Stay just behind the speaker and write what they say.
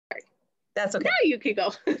That's okay. Now you can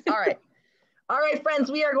go. All right. All right, friends,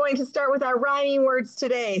 we are going to start with our rhyming words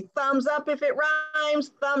today. Thumbs up if it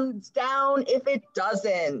rhymes, thumbs down if it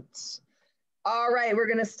doesn't. All right, we're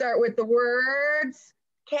going to start with the words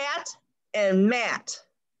cat and mat.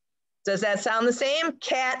 Does that sound the same?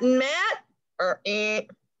 Cat and mat? Or eh?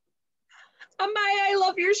 Amaya, I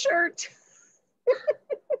love your shirt.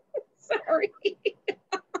 Sorry.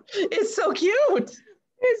 It's so cute.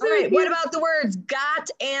 All right, what about the words got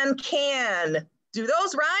and can? Do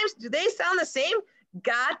those rhymes, do they sound the same?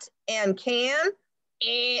 Got and can?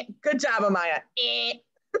 Eh. Good job, Amaya. Eh.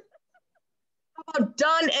 How about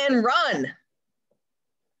done and run?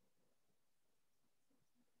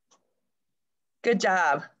 Good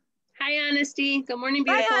job. Hi, Honesty. Good morning,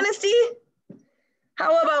 beautiful. Hi, Honesty.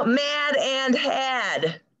 How about mad and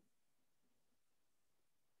had?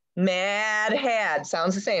 Mad had,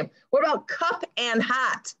 sounds the same. What about cup and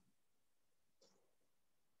hot?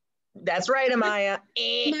 That's right, Amaya.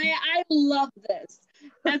 Amaya, I love this.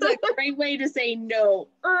 That's a great way to say no.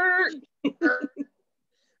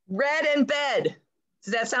 Red and bed.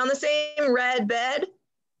 Does that sound the same? Red bed.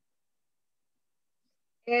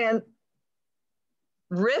 And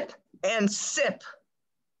rip and sip.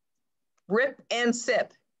 Rip and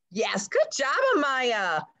sip. Yes, good job,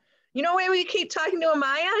 Amaya. You know why we keep talking to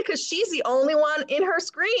Amaya? Because she's the only one in her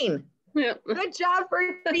screen. Yep. Good job for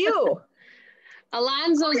you.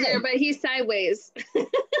 Alonzo's there, but he's sideways.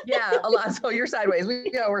 Yeah, Alonzo, you're sideways.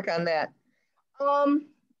 We gotta work on that.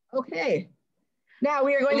 Okay. Now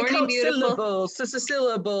we are going to count syllables.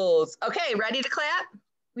 Syllables. Okay, ready to clap?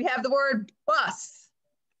 We have the word bus.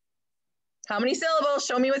 How many syllables?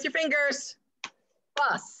 Show me with your fingers.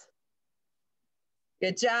 Bus.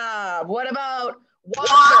 Good job. What about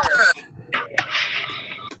walker?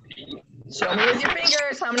 Show me with your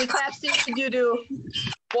fingers. How many claps did you do?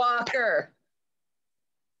 Walker.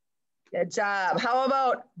 Good job. How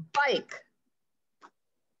about bike?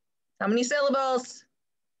 How many syllables?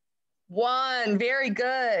 One. Very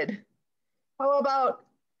good. How about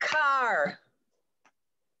car?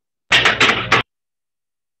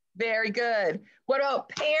 Very good. What about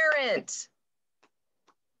parent?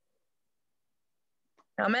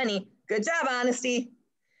 How many? Good job, Honesty.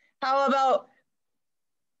 How about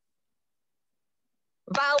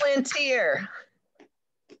volunteer?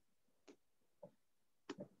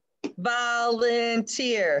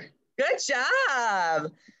 Volunteer. Good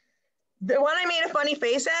job. The one I made a funny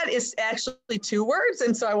face at is actually 2 words,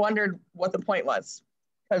 and so I wondered what the point was,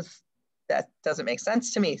 because that doesn't make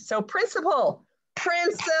sense to me. So principal.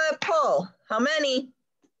 Principal. How many?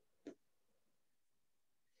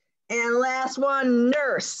 And last one,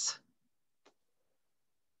 nurse.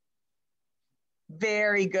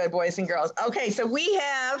 Very good, boys and girls. Okay, so we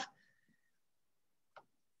have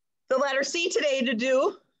the letter C today to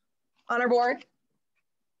do on our board.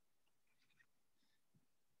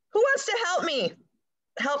 Who wants to help me?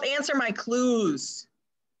 Help answer my clues.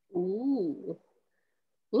 Ooh.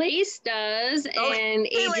 Lace does, and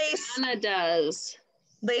Adriana does.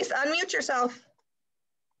 Lace, unmute yourself.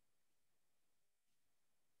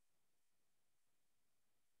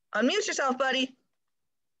 Unmute yourself, buddy.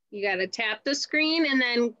 You got to tap the screen and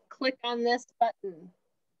then click on this button.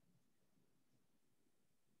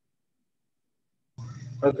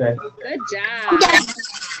 Okay. Good job.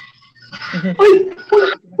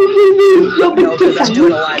 No, because I'm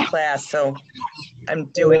doing a live class, so I'm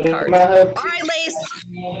doing cards. All right, Lace.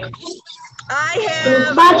 I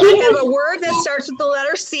have a word that starts with the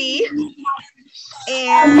letter C,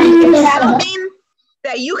 and it's something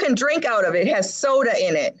that you can drink out of. It has soda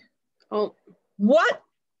in it. Oh. What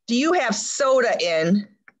do you have soda in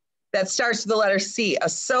that starts with the letter C? A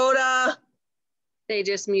soda. They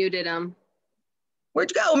just muted them.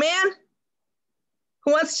 Where'd you go, man?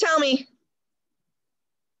 Who wants to tell me?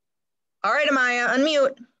 All right, Amaya,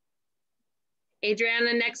 unmute.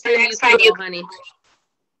 Adriana, next time you can go, honey.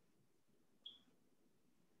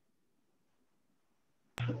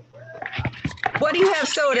 What do you have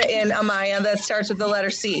soda in, Amaya, that starts with the letter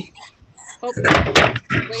C? Oh,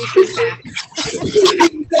 Lace is back.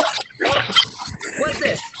 What's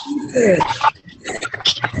this?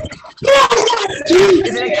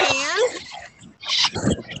 Is it a can?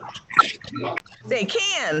 Say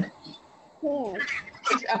can. All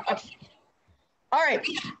right.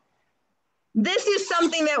 This is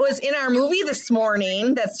something that was in our movie this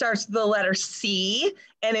morning that starts with the letter C,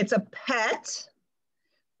 and it's a pet,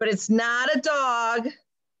 but it's not a dog,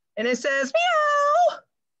 and it says meow.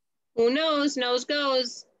 Who knows? Nose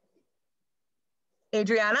goes.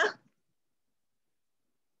 Adriana?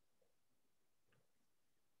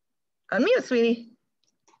 Unmute, sweetie.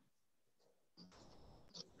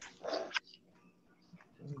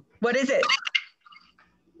 What is it?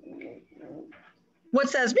 What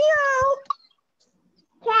says meow?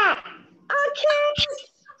 Cat. A cat.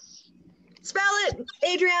 Spell it,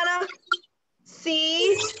 Adriana.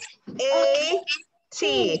 C-A-T.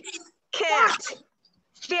 Cat.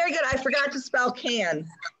 Very good. I forgot to spell can.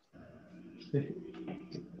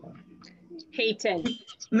 Hayton.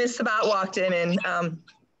 Miss Sabat walked in and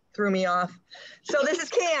threw me off. So this is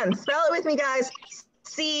can. Spell it with me, guys.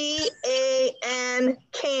 C-A-N,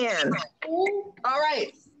 can. All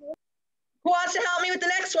right. Who wants to help me with the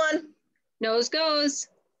next one? Nose goes.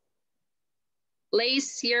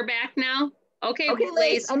 Lace, you're back now. Okay, Okay,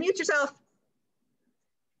 Lace, unmute yourself.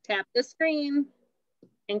 Tap the screen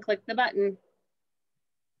and click the button.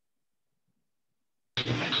 Good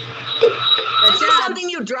This is job. something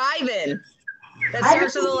you drive in. That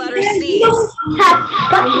starts with the letter C. Lace, you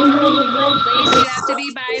have to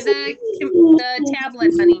be by the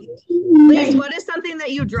tablet, honey. Lace, what is something that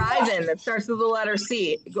you drive in that starts with the letter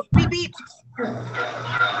C? Go, beep, beep.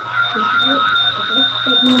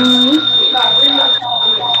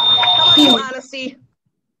 How about you, Honesty?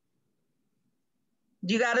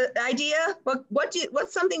 Do you got an idea?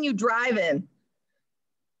 What's something you drive in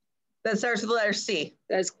that starts with the letter C?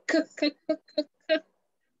 That's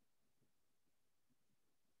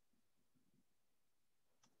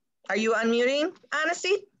Are you unmuting,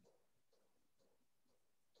 Honesty?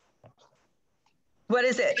 What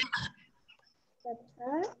is it?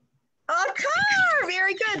 A car.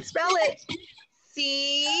 Very good. Spell it.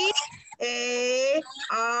 C-A-R,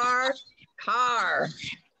 car.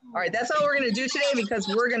 All right, that's all we're going to do today because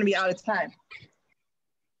we're going to be out of time.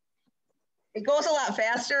 It goes a lot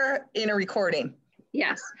faster in a recording.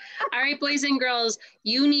 Yes. All right, boys and girls,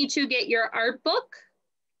 you need to get your art book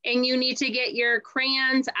and you need to get your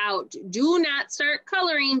crayons out. Do not start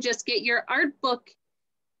coloring, just get your art book,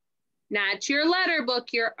 not your letter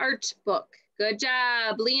book, your art book. Good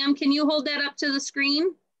job. Liam, can you hold that up to the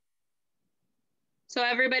screen so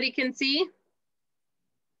everybody can see?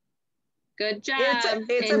 Good job. It's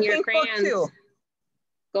and a your pink crayons. book too.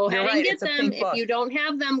 Go ahead and get it's a them. pink If book. you don't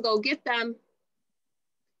have them, go get them.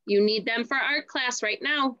 You need them for art class right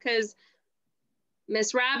now because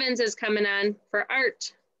Miss Robbins is coming on for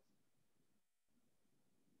art.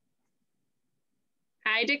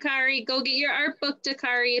 Hi, Dakari. Go get your art book,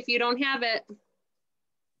 Dakari, if you don't have it.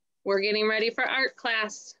 We're getting ready for art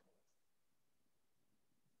class.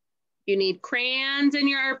 You need crayons in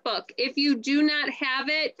your art book. If you do not have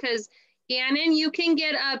it, because Gannon, you can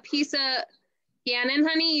get a piece of, Gannon,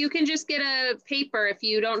 honey, you can just get a paper if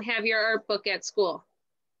you don't have your art book at school.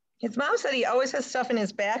 His mom said he always has stuff in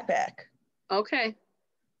his backpack. Okay.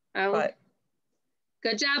 Oh, But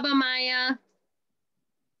good job, Amaya.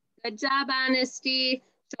 Good job, Honesty.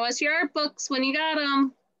 Show us your art books when you got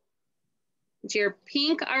them. It's your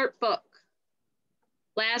pink art book.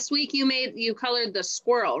 Last week you colored the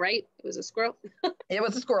squirrel, right? It was a squirrel? it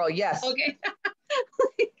was a squirrel, yes. Okay.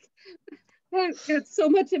 I got so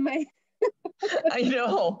much in my... I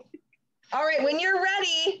know. All right, when you're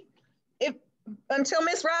ready, until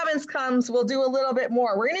Miss Robbins comes, we'll do a little bit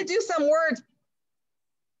more. We're gonna do some words.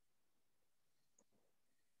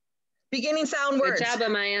 Beginning sound words. Good job,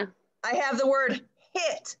 Amaya. I have the word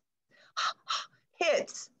hit.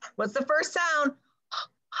 Hit. What's the first sound?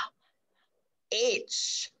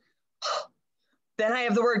 H. Then I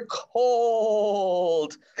have the word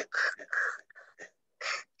cold.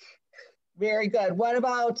 Very good. What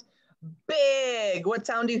about big? What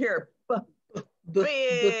sound do you hear?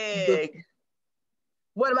 Big.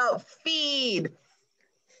 What about feed?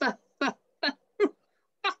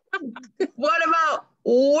 What about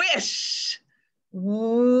wish?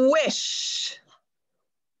 Wish.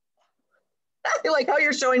 I like how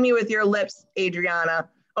you're showing me with your lips, Adriana.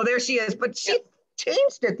 Oh, there she is, but she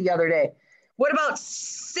changed it the other day. What about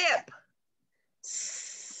sip?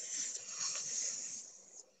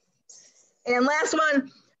 And last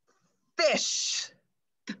one, fish.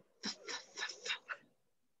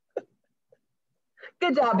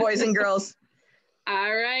 Good job, boys and girls.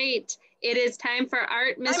 All right. It is time for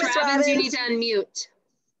art. Miss Hi, Miss Robbins, you Robbins. need to unmute.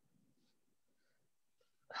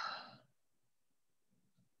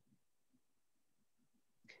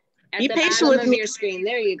 At Be the patient bottom with of me. your screen.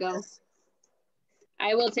 There you go.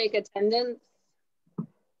 I will take attendance.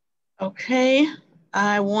 Okay,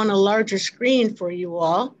 I want a larger screen for you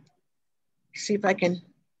all. See if I can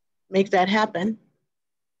make that happen.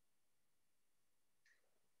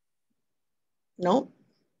 Nope.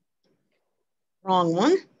 Wrong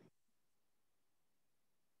one.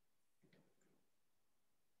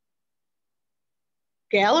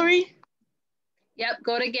 Gallery? Yep,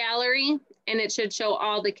 go to gallery and it should show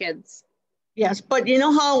all the kids. Yes, but you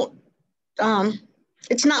know how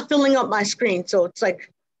it's not filling up my screen. So it's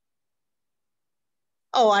like,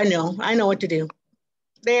 oh, I know what to do.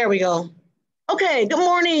 There we go. Okay, good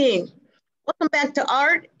morning. Welcome back to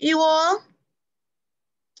art, you all.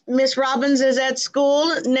 Miss Robbins is at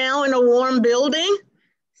school now in a warm building,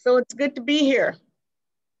 so it's good to be here.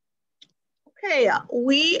 Okay,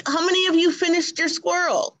 how many of you finished your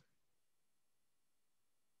squirrel?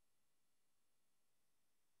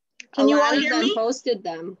 Can you all hear me? Posted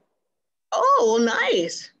them. Oh,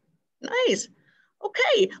 nice, nice.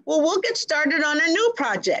 Okay, well, we'll get started on a new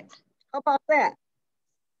project. How about that?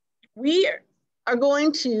 We are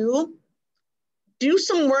going to do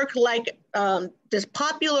some work like this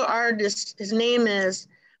popular artist, his name is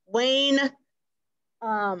Wayne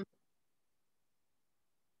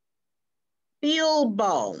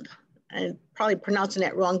Theobald. I'm probably pronouncing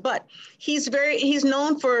that wrong, but he's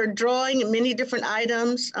known for drawing many different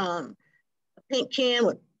items. A paint can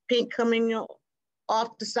with paint coming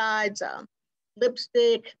off the sides,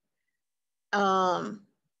 lipstick,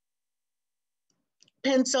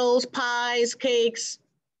 pencils, pies, cakes,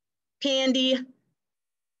 candy,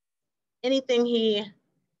 anything he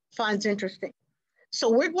finds interesting.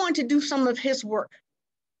 So we're going to do some of his work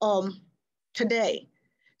today.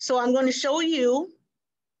 So I'm going to show you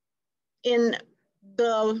in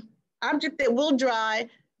the object that we'll draw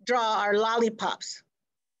our lollipops.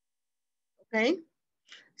 Okay,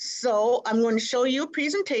 so I'm going to show you a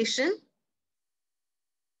presentation.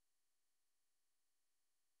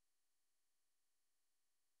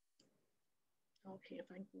 Okay, if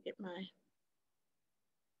I can get my.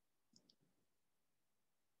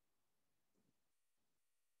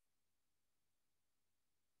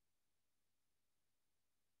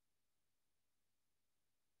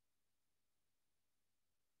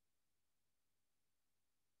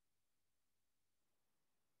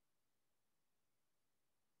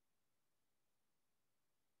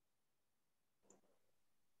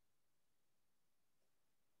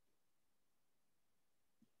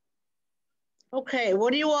 Okay,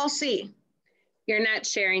 what do you all see? You're not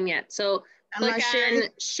sharing yet. So click on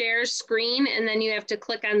share screen, and then you have to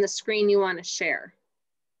click on the screen you want to share.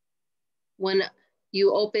 When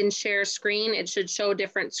you open share screen, it should show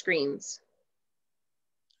different screens.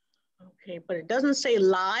 Okay, but it doesn't say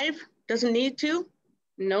live, doesn't need to?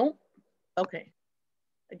 No. Okay.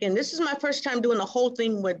 Again, this is my first time doing the whole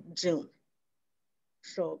thing with Zoom.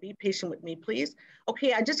 So be patient with me, please.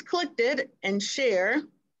 Okay, I just clicked it and share.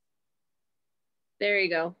 There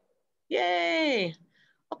you go. Yay.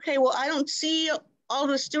 Okay, well, I don't see all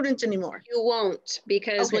the students anymore. You won't,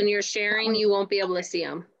 because when you're sharing, you won't be able to see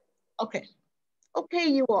them. Okay. Okay,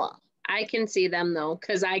 you all. I can see them though,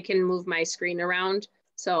 because I can move my screen around.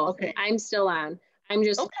 So I'm still on. I'm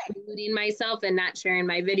just muting myself and not sharing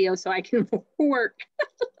my video so I can work.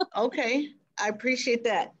 Okay, I appreciate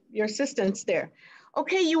that, your assistance there.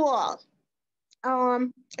 Okay, you all.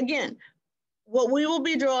 Again, what we will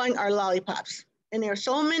be drawing are lollipops. And there are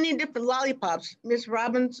so many different lollipops, Miss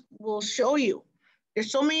Robbins will show you.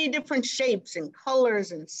 There's so many different shapes and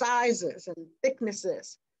colors and sizes and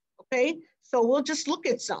thicknesses, okay? So we'll just look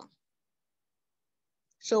at some.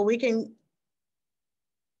 So we can,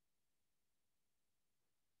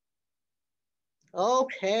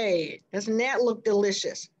 okay, doesn't that look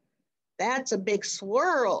delicious? That's a big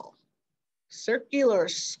swirl, circular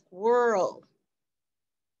swirl.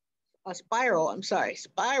 A spiral, I'm sorry,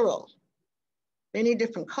 spiral. Many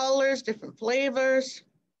different colors, different flavors.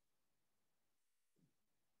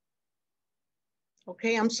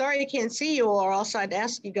 Okay, I'm sorry I can't see you, or else I'd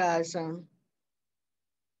ask you guys some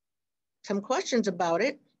questions about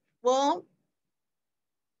it. Well,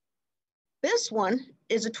 this one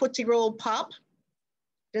is a Tootsie Roll Pop,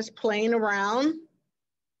 just playing around.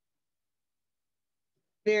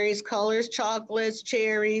 Various colors, chocolates,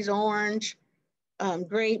 cherries, orange,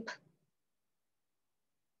 grape.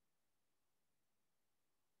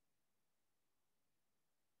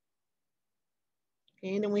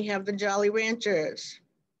 And then we have the Jolly Ranchers.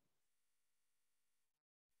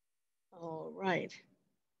 All right.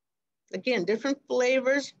 Again, different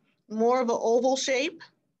flavors, more of an oval shape.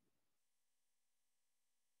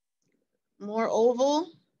 More oval,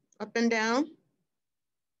 up and down.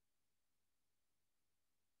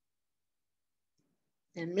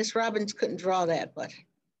 And Miss Robbins couldn't draw that, but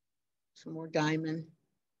some more diamond.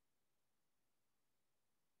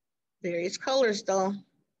 Various colors though.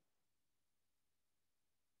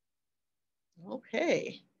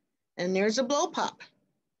 Okay, and there's a blow pop.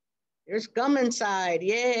 There's gum inside,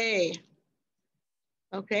 yay.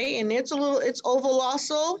 Okay, and it's oval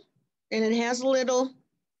also, and it has a little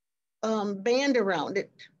band around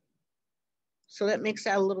it. So that makes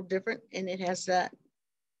that a little different, and it has that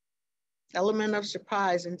element of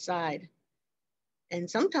surprise inside. And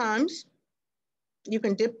sometimes you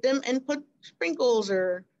can dip them and put sprinkles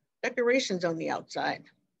or decorations on the outside.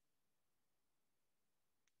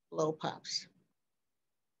 Blow pops.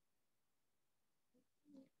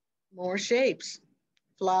 More shapes.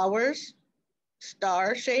 Flowers,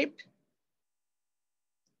 star shaped.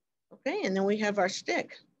 Okay, and then we have our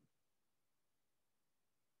stick.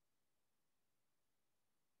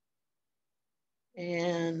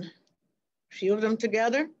 And a few of them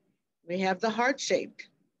together, we have the heart shaped.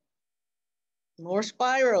 More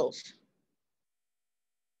spirals.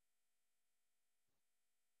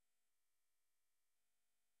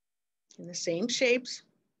 In the same shapes,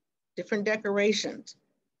 different decorations.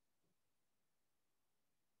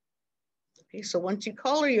 Okay, so once you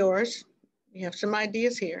color yours, you have some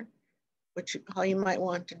ideas here, how you might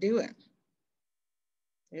want to do it.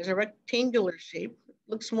 There's a rectangular shape.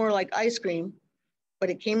 Looks more like ice cream, but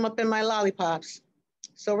it came up in my lollipops.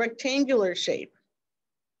 So rectangular shape.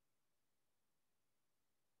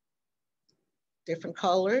 Different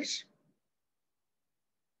colors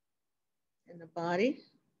in the body.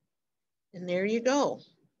 And there you go.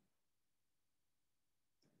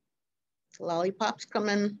 Lollipops come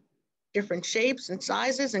in different shapes and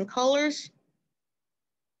sizes and colors.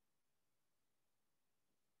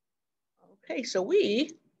 Okay, so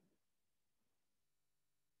we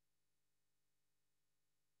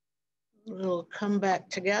will come back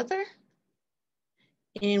together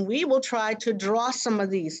and we will try to draw some of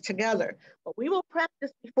these together, but we will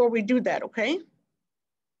practice before we do that, okay?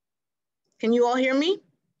 Can you all hear me?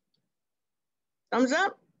 Thumbs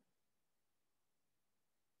up?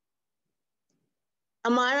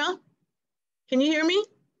 Amira, can you hear me?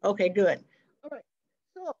 Okay, good. All right,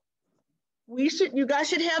 so you guys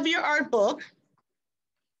should have your art book.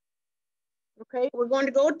 Okay, we're going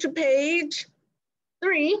to go to page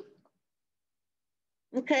 3.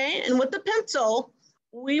 Okay, and with the pencil,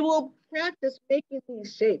 we will practice making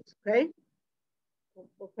these shapes, okay?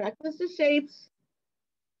 We'll practice the shapes.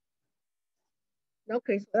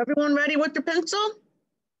 Okay, so everyone ready with the pencil?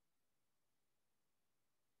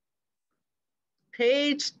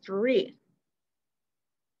 Page 3.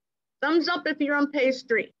 Thumbs up if you're on page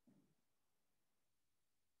 3.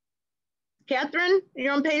 Catherine,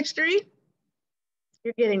 you're on page 3?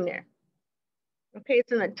 You're getting there. Okay,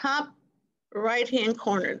 it's in the top right-hand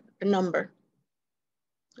corner, the number.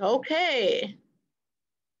 Okay.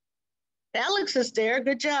 Alex is there,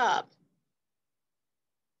 good job.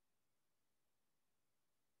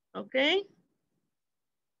 Okay.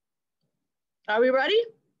 Are we ready?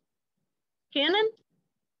 Cannon,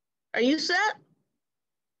 are you set?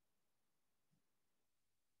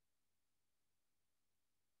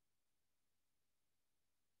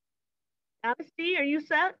 Honesty, are you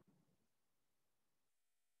set?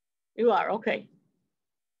 You are, okay.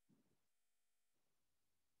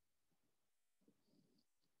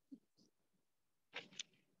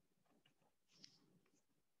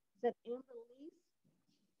 Is that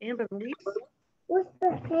Amber Lee? What's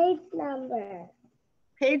the page number?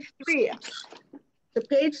 Page 3. The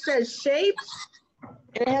page says shapes,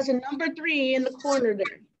 and it has a number 3 in the corner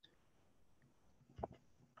there.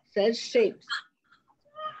 It says shapes.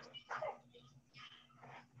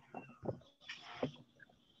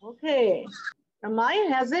 Okay,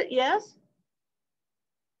 Amaya has it, yes?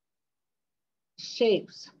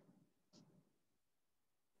 Shapes.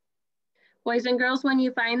 Boys and girls, when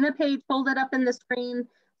you find the page, hold it up in the screen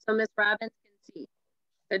so Miss Robbins can see.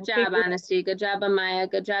 Good job, Honesty. Good job, Amaya.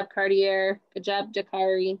 Good job, Cartier. Good job,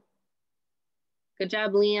 Jakari. Good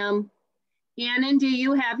job, Liam. Gannon, do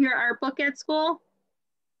you have your art book at school?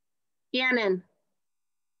 Gannon.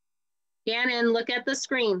 Gannon, look at the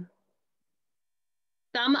screen.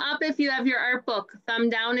 Thumb up if you have your art book. Thumb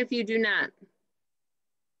down if you do not.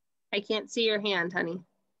 I can't see your hand, honey.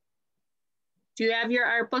 Do you have your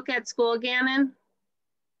art book at school, Gannon?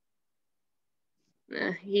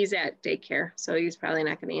 He's at daycare, so he's probably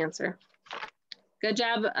not going to answer. Good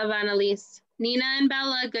job, Annalise. Nina and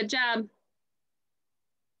Bella, good job.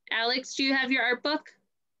 Alex, do you have your art book?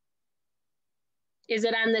 Is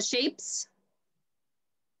it on the shapes?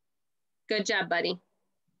 Good job, buddy.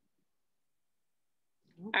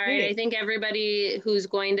 Okay. All right, I think everybody who's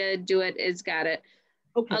going to do it has got it.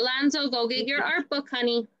 Okay. Alonzo, go get your art book,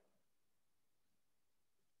 honey.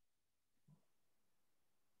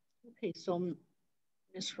 Okay, so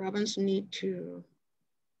Miss Robbins need to.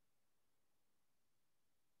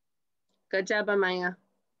 Good job, Amaya.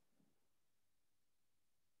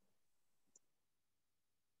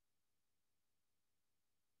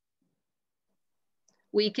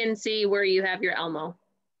 We can see where you have your Elmo.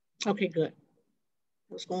 Okay, good.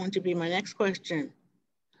 That's going to be my next question.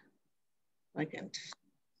 I can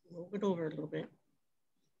move it over a little bit.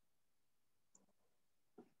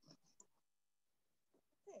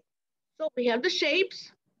 Okay. So we have the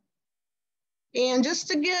shapes. And just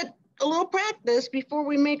to get a little practice before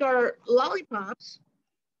we make our lollipops,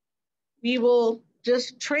 we will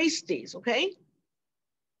just trace these, okay?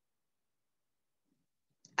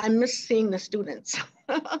 I miss seeing the students.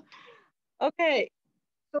 Okay,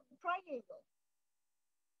 so triangle.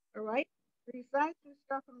 All right, 3 sides, we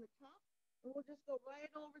start from the top, and we'll just go right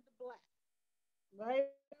over the black. Right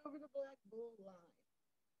over the black bold line.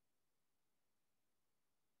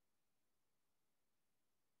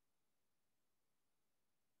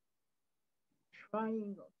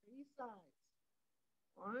 Triangle, 3 sides.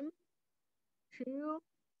 1, 2,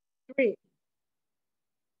 3.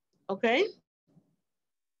 Okay.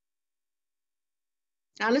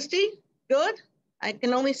 Honesty, good. I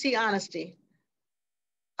can only see honesty.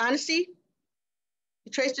 Honesty,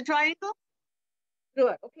 you trace the triangle?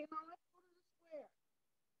 Good. Okay, now let's go to the square.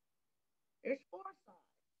 There's 4 sides.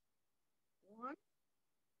 1,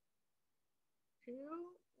 2,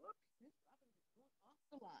 whoops, this button is going off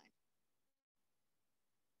the line.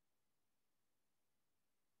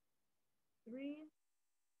 3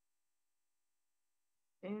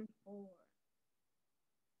 and 4.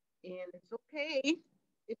 And it's okay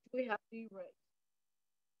if we have to erase.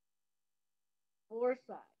 4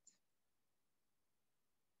 sides.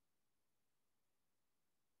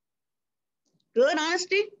 Good,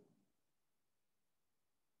 honesty?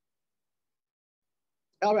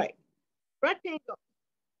 All right. Rectangle.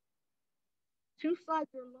 2 sides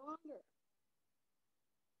are longer.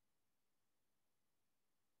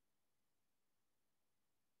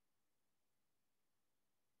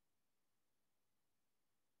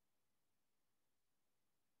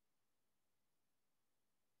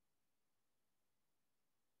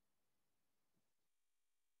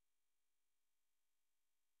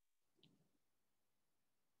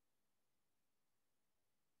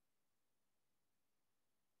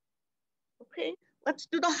 Okay, let's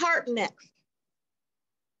do the heart next.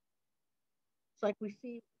 It's like we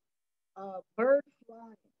see a bird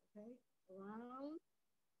flying, okay? Around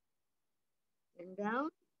and down.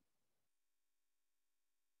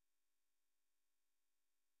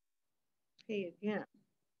 Okay, again,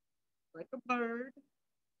 like a bird,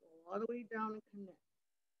 go all the way down and connect.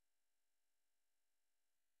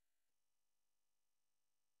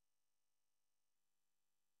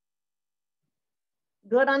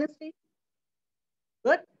 Good, honesty?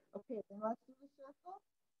 Good? Okay, then let's do the circle.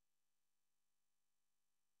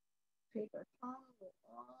 Take our tongue, go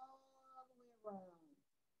all the way around.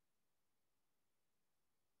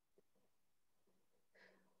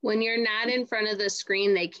 When you're not in front of the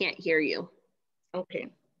screen, they can't hear you. Okay.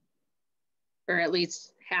 Or at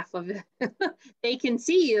least half of it. They can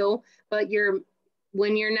see you, but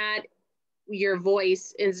when you're not, your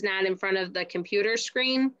voice is not in front of the computer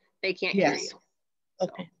screen, they can't hear you.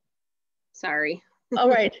 Okay. Sorry. All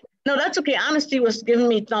right. No, that's okay. Honesty was giving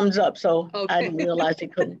me thumbs up, so Okay. I didn't realize he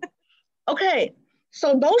couldn't. Okay,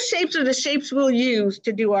 so those shapes are the shapes we'll use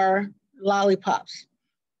to do our lollipops.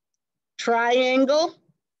 Triangle,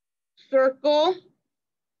 circle,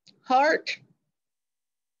 heart,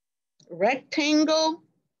 rectangle,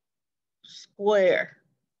 square.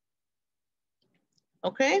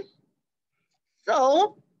 Okay,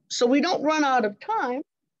 so we don't run out of time,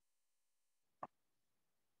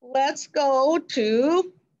 let's go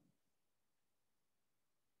to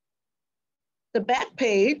the back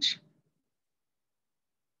page.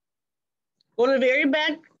 Go to the very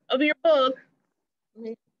back of your book.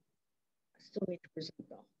 I still need to present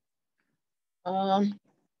though.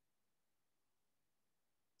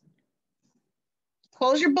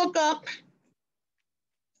 Close your book up.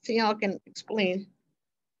 See how I can explain.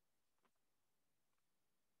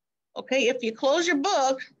 Okay, if you close your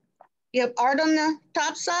book, you have art on the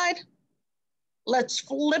top side. Let's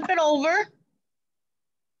flip it over.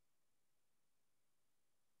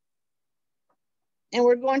 And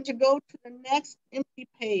we're going to go to the next empty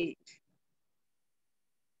page.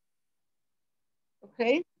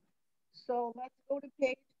 Okay, so let's go to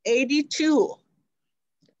page 82.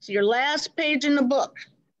 It's your last page in the book.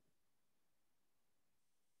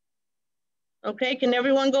 Okay, can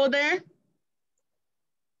everyone go there?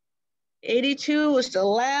 82 is the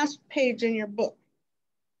last page in your book.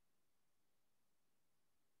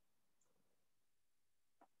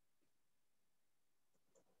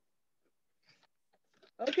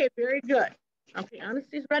 Okay, very good. Okay,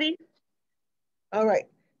 Honesty's ready. All right,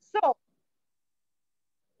 so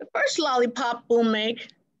The first lollipop we'll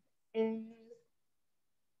make is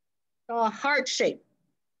a heart shape.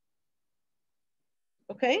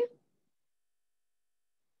 Okay?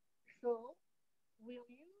 So we'll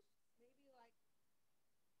use maybe like,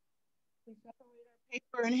 we separate our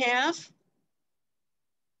paper in half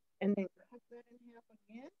and then cut that in half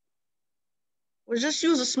again. We'll just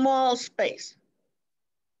use a small space.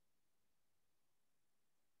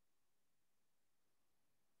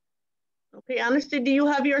 Okay, Honesty, do you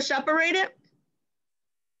have yours separated?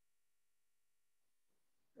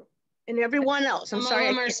 And everyone else, I'm sorry. Some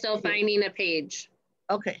of them are still finding a page.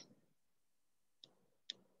 Okay.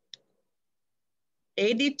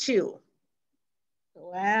 82, the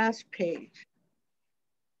last page.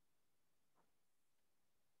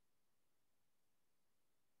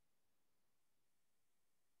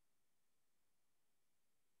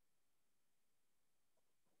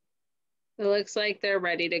 It looks like they're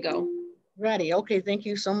ready to go. Ready, okay, thank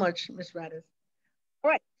you so much, Ms. Radis. All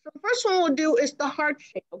right, so the first one we'll do is the heart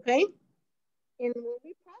shape, okay? And when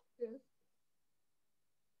we practice,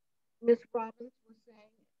 Ms. Robbins was saying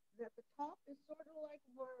that the top is sort of like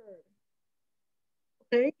a bird.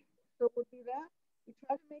 Okay, so we'll do that. We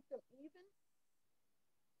try to make them even,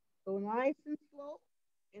 go nice and slow,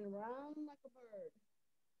 and round like a bird.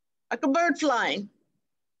 Like a bird flying.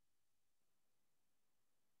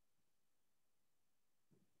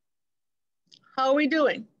 How are we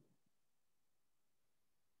doing?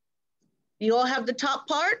 You all have the top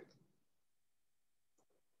part?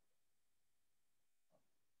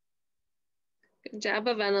 Good job,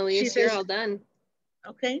 Annalise. You're all done.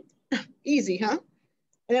 Okay, easy, huh?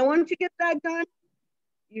 And then once you get that done,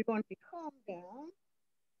 you're going to calm down,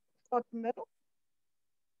 start the middle,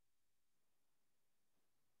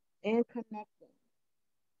 and connect them.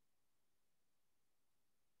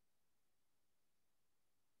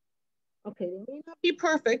 Okay, they may not be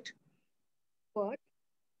perfect, but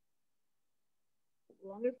as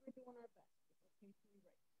long as we're doing our best.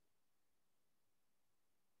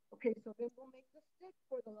 Okay, so then we'll make the stick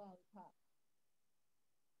for the lollipop.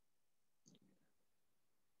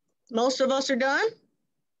 Most of us are done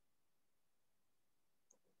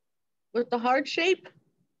with the heart shape.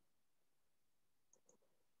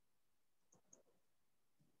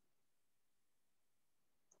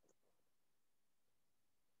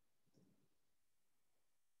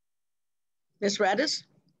 Ms. Radis,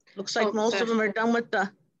 looks like most of them are done with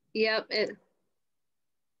the. Yep.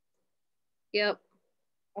 Yep.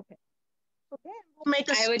 Okay. So then we'll make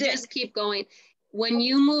a stick. I would just keep going. When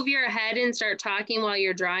you move your head and start talking while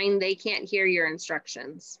you're drawing, they can't hear your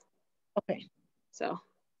instructions. Okay. So,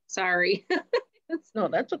 sorry. No,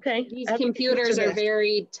 that's okay. These computers are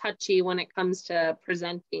very touchy when it comes to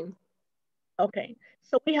presenting. Okay,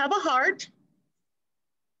 so we have a heart.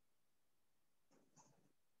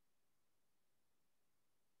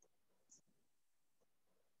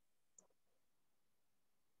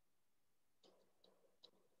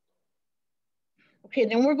 Okay,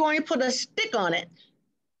 then we're going to put a stick on it.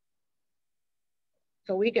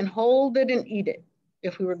 So we can hold it and eat it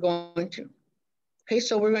if we were going to. Okay,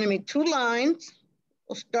 so we're going to make 2 lines.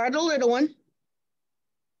 We'll start a little one.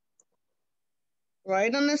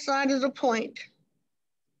 Right on the side of the point.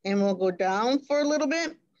 And we'll go down for a little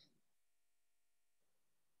bit.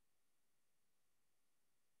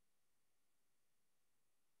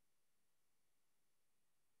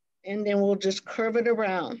 And then we'll just curve it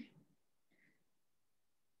around.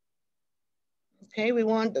 Okay, we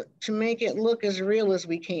want to make it look as real as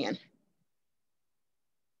we can.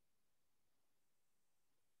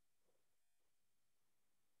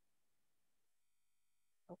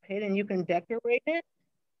 Okay, then you can decorate it.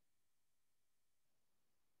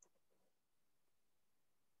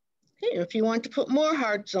 Okay, if you want to put more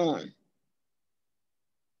hearts on.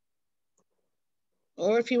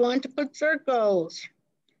 Or if you want to put circles.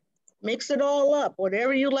 Mix it all up,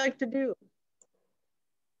 whatever you like to do.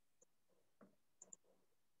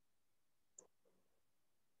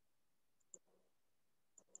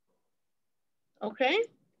 Okay.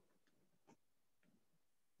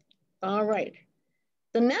 All right.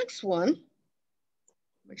 The next one,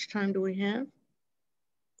 which time do we have?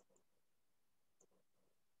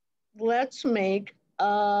 Let's make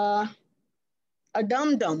a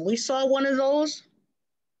dum-dum. We saw one of those.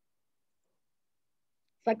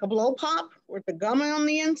 It's like a blow pop with the gum on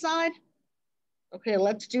the inside. Okay,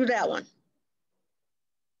 let's do that one.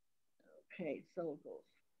 Okay, so it goes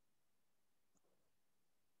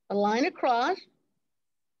a line across.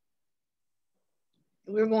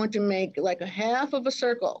 We're going to make like a half of a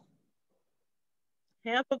circle.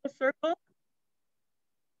 Half of a circle.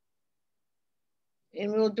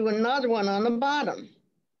 And we'll do another one on the bottom.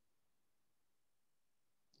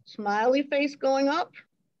 Smiley face going up.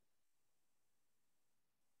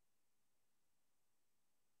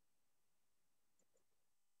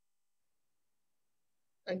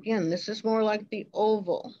 Again, this is more like the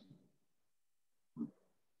oval.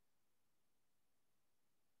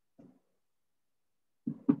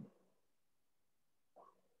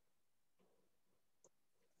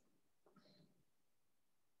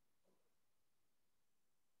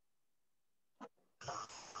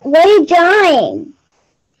 What are you drawing?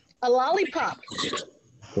 A lollipop.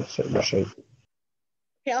 What's the shape?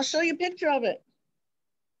 Okay, I'll show you a picture of it.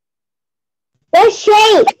 What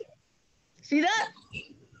shape? See that?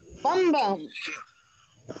 Bum bum.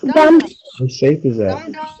 Dum. What shape is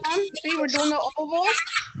that? Dum dum. See, we're doing the oval.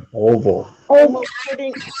 Oval. And we're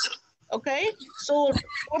putting, okay, so we'll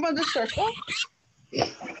form the circle.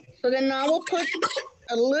 So then now we'll put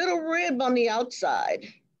a little rib on the outside.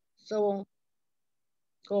 So we'll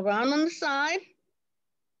go around on the side.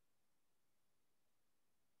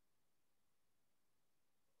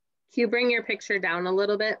 Can you bring your picture down a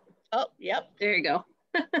little bit? Oh, yep. There you go.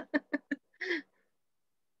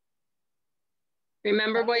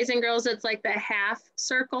 Remember, boys and girls, it's like the half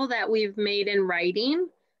circle that we've made in writing.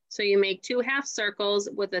 So you make 2 half circles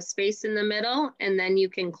with a space in the middle, and then you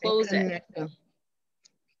can close it.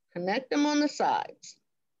 Connect them on the sides.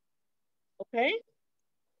 Okay.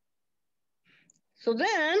 So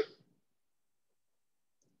then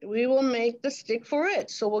we will make the stick for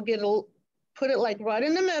it. So we'll put it like right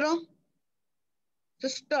in the middle to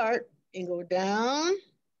start and go down.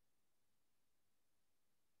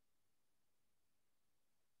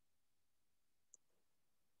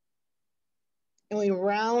 And we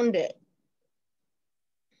round it.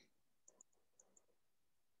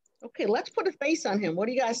 Okay, let's put a face on him. What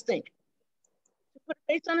do you guys think? Put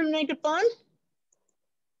a face on him and make it fun?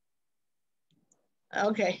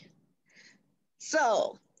 Okay.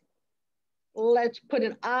 So let's put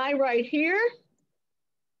an eye right here.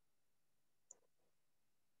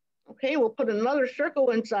 Okay, we'll put another circle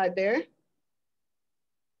inside there.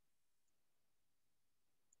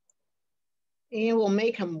 And we'll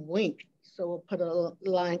make him wink. So we'll put a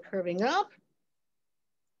line curving up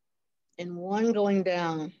and one going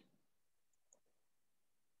down.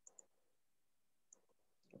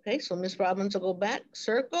 Okay, so Miss Robbins will go back,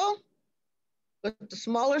 circle, put the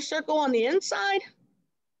smaller circle on the inside,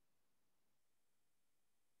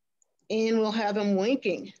 and we'll have him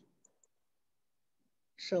winking.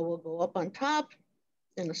 So we'll go up on top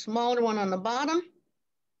and a smaller one on the bottom,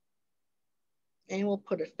 and we'll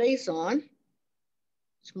put a face on,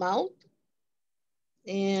 his mouth,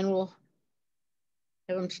 and we'll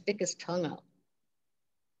have him stick his tongue out.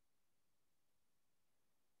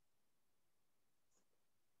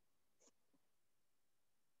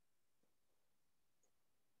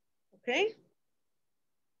 Okay.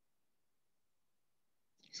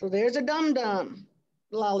 So there's a dum-dum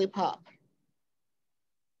lollipop.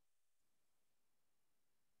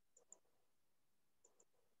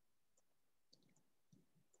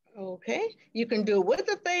 Okay, you can do it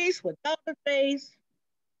with a face, without a face.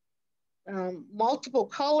 Multiple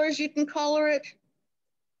colors, you can color it.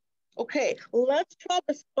 Okay, let's try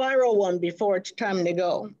the spiral one before it's time to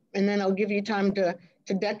go. And then I'll give you time to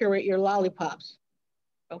decorate your lollipops.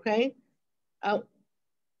 Okay, I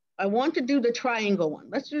want to do the triangle one.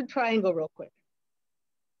 Let's do the triangle real quick.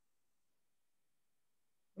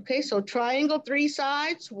 Okay, so triangle 3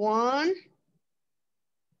 sides, 1,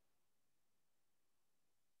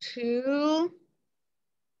 2,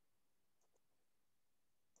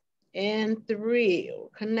 and 3.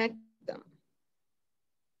 We'll connect them.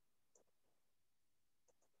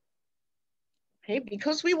 Okay,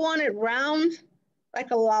 because we want it round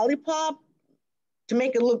like a lollipop to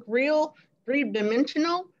make it look real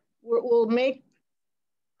 3-dimensional, we'll make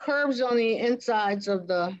curves on the insides of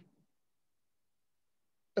the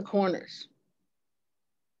corners.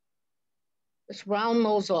 Just round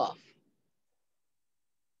those off.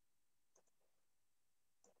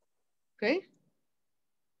 Okay.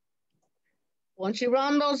 Once you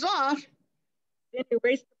round those off, then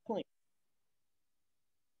erase the point.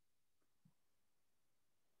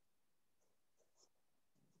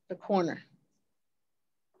 The corner.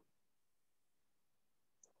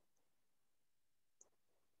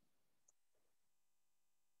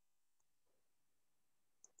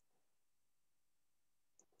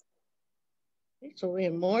 Okay, so we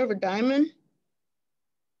have more of a diamond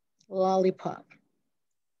lollipop.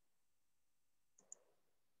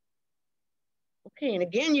 Okay, and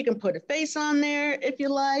again, you can put a face on there if you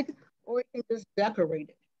like, or you can just decorate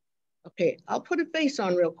it. Okay, I'll put a face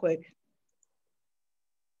on real quick.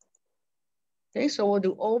 Okay, so we'll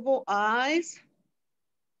do oval eyes.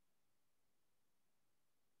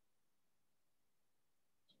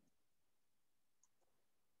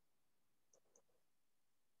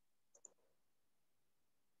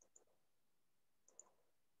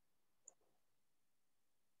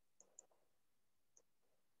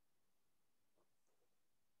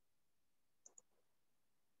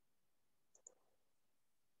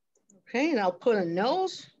 Okay, and I'll put a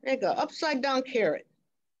nose. There you go, upside down carrot.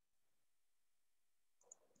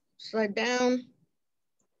 Upside down,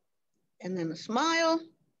 and then a smile.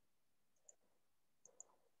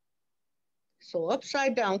 So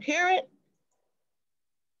upside down carrot.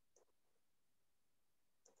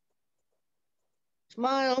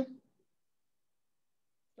 Smile.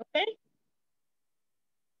 Okay.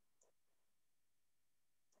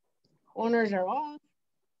 Corners are off.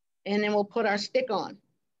 And then we'll put our stick on.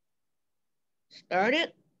 Start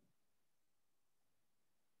it.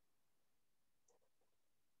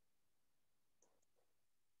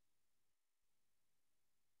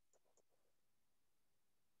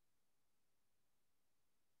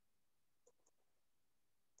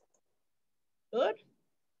 Good.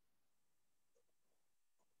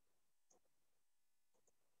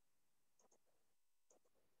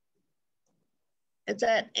 It's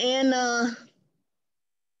at Anna.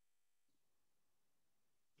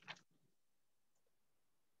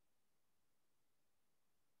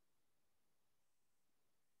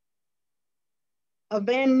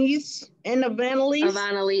 Avanalise.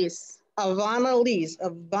 Avanalise.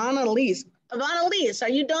 Avanalise, are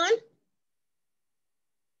you done?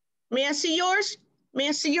 May I see yours? May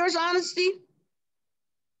I see yours, Honesty?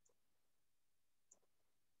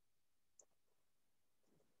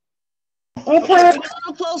 Okay. Get a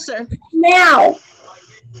little closer. Now.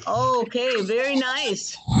 Okay, very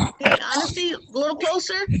nice. Okay, Honesty, a little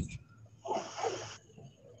closer.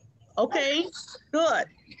 Okay, good.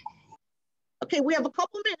 Okay, we have a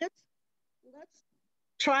couple minutes. Let's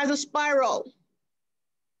try the spiral.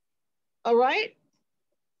 All right?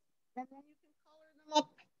 And then you can color them up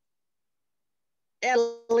at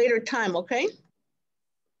a later time, okay?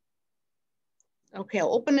 Okay,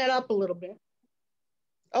 I'll open that up a little bit.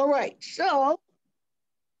 All right, so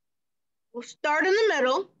we'll start in the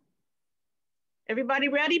middle. Everybody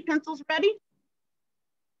ready? Pencils ready?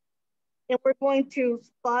 And we're going to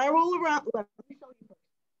spiral around. Let me show you first.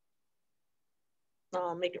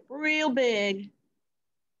 I'll make it real big.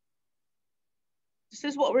 This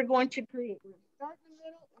is what we're going to create. We're going to start in the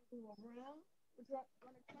middle and go around. We're going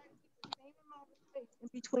to try to keep the same amount of space in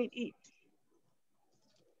between each.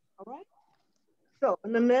 All right? So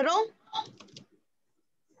in the middle,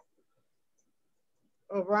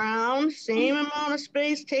 around, same amount of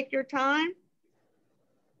space, take your time.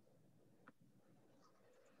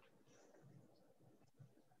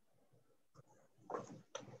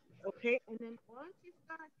 Okay, and then once you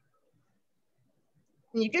start,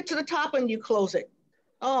 and you get to the top and you close it.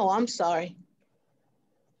 Oh, I'm sorry.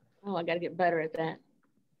 Oh, I gotta get better at that.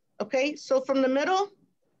 Okay, so from the middle,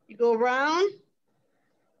 you go around,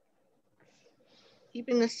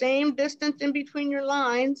 keeping the same distance in between your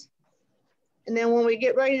lines. And then when we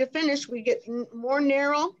get ready to finish, we get more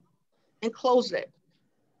narrow and close it.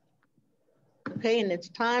 Okay, and it's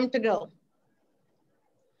time to go.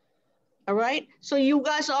 All right, so you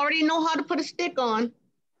guys already know how to put a stick on.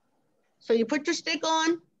 So you put your stick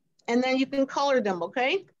on and then you can color them,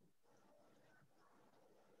 okay?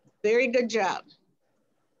 Very good job.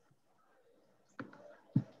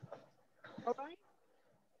 All right.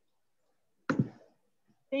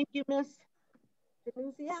 Thank you, Miss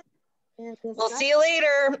Danusia. We'll see you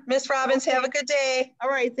later, Miss Robbins. Okay. Have a good day. All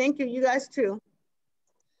right, thank you. You guys too.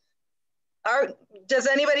 All right. Does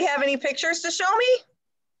anybody have any pictures to show me?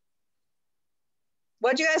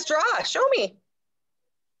 What'd you guys draw? Show me.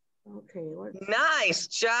 Okay. Nice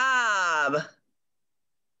job.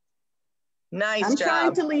 Nice I'm job.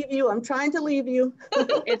 trying to leave you. I'm trying to leave you.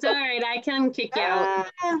 It's all right. I can kick you out.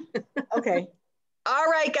 Okay. All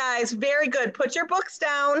right, guys. Very good. Put your books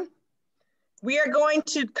down. We are going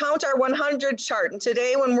to count our 100 chart. And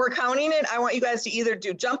today when we're counting it, I want you guys to either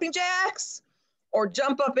do jumping jacks or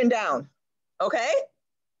jump up and down. Okay?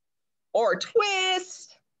 Or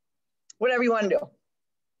twist, whatever you want to do.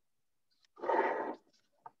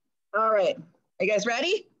 All right. Are you guys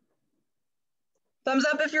ready? Thumbs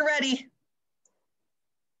up if you're ready.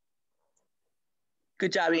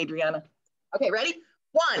 Good job, Adriana. Okay, ready?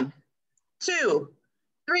 1, 2,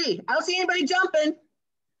 3. I don't see anybody jumping.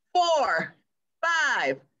 4,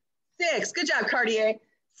 5, 6. Good job, Cartier.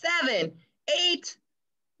 7, 8,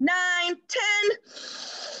 9, 10.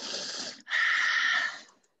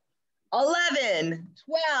 11,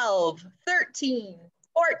 12, 13,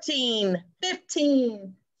 14,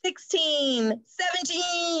 15, 16,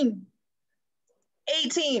 17,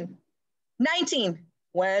 18, 19,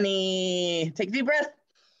 20. Take a deep breath.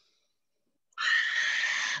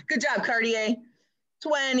 Good job, Cartier.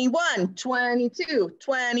 21, 22,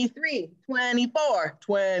 23, 24,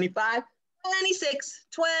 25, 26,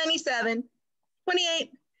 27,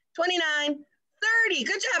 28, 29, 30.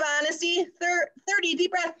 Good job, Honesty. 30,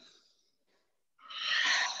 deep breath.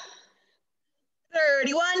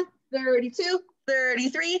 31, 32,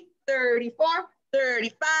 33, 34,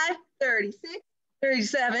 35, 36,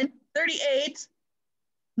 37, 38.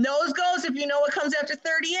 Nose goes if you know what comes after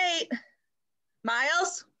 38.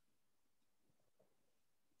 Miles?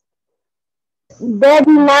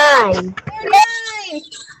 39. 39.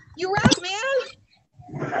 You rock, man.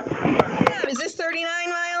 Yeah, is this 39,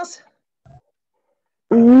 Miles?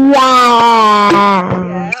 Yeah.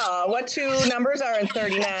 Yeah. What two numbers are in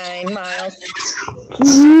 39, Miles?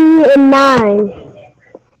 3 and 9.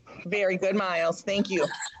 Very good, Miles. Thank you.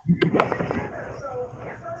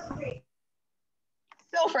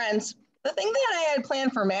 So, friends, the thing that I had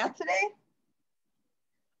planned for math today,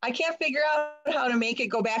 I can't figure out how to make it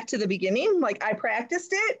go back to the beginning. Like I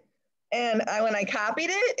practiced it, and when I copied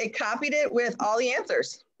it with all the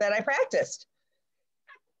answers that I practiced.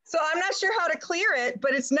 So I'm not sure how to clear it,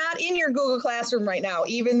 but it's not in your Google Classroom right now,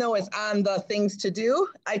 even though it's on the things to do.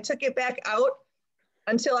 I took it back out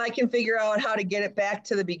until I can figure out how to get it back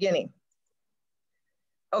to the beginning.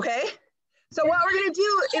 Okay, so what we're gonna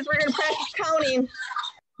do is we're gonna practice counting.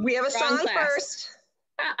 We have a Wrong song class. first.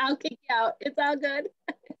 I'll kick you out. It's all good.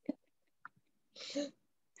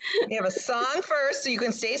 We have a song first, so you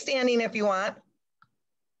can stay standing if you want.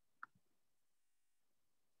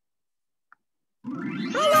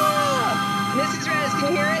 Hello! Mrs. Radis,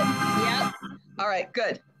 can you hear it? Yep. All right,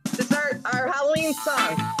 good. This is our Halloween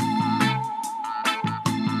song.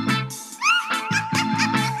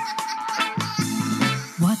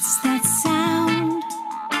 What's that sound?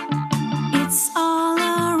 It's all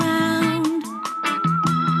around.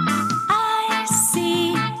 I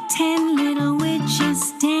see 10 little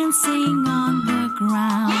witches dancing on the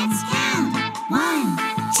ground. Let's count. 1,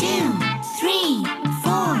 2, 3,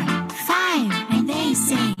 4, 5. And they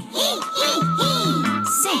say, hee, hee, hee.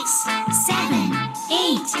 6, 7,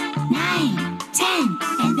 8, 9, 10.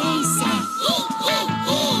 And they say, hee, hee,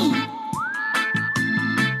 hee.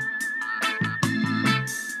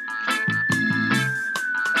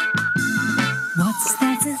 What's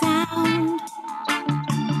that sound?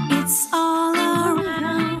 It's all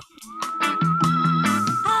around.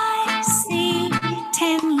 I see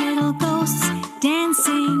 10 little ghosts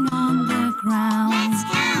dancing on the ground. Let's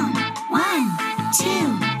count. 1,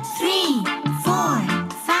 2, 3, 4,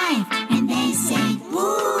 5. And they say,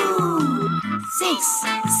 woo! 6,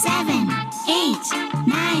 7, 8,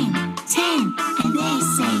 9, 10. And they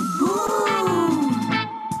say, woo!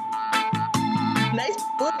 Nice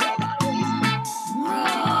book, Annalise.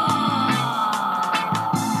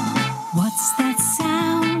 What's that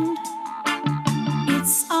sound?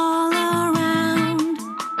 It's all around.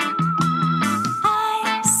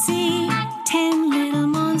 I see 10 little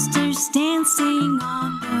monsters dancing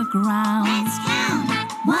on the ground. Let's count.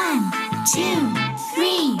 1, 2,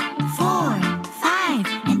 3, 4, 5.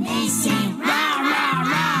 And they say, rah, rah,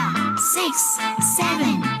 rah. 6,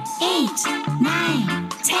 7, 8, 9,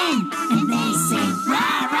 10. And they say,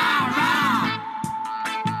 rah, rah, rah.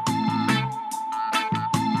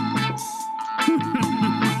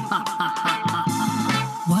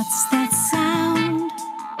 What's that sound?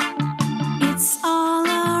 It's all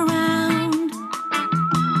around.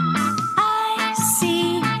 I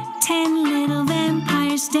see 10 little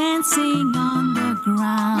vampires dancing on the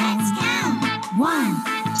ground. Let's count. 1,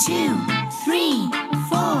 2, 3,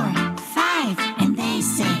 4, 5. And they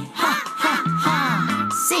say, ha, ha, ha.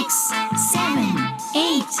 6, 7,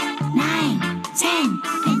 8, 9, 10.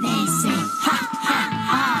 And they say, ha, ha,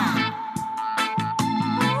 ha.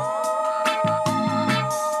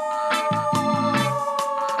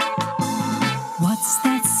 What's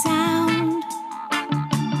that sound?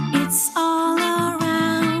 It's all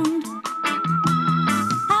around.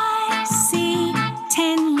 I see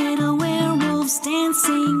 10 little werewolves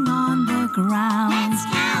dancing on the ground. Let's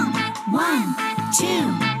count. 1, 2,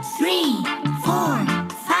 3, 4,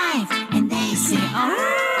 5. And they say,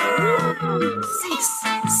 oh.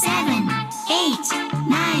 6, 7, 8,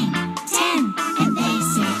 9, 10. And they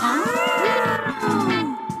say, oh.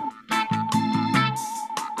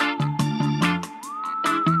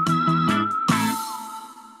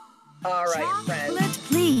 All right, friends. Chocolate,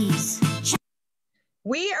 please.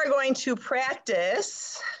 We are going to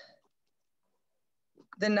practice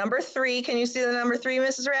the number 3. Can you see the number 3,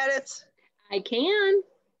 Mrs. Raditz? I can.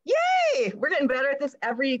 Yay! We're getting better at this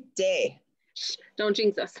every day. Shh, don't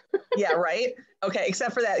jinx us. Yeah, right? Okay,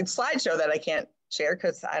 except for that slideshow that I can't share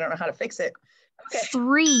because I don't know how to fix it. Okay,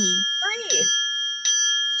 3. 3.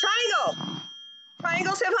 Triangle.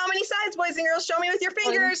 Triangles have how many sides, boys and girls? Show me with your 1,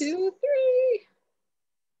 fingers. 2, 3.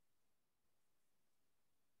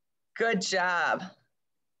 Good job.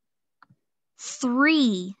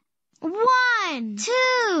 3. 1,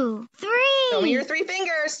 2, 3. Show me your 3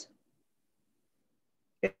 fingers.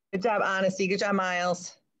 Good job, Honesty. Good job,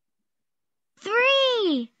 Miles.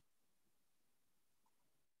 3.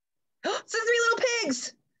 It's the 3 little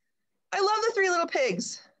pigs. I love the 3 little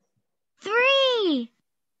pigs. 3.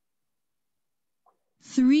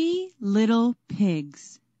 3 little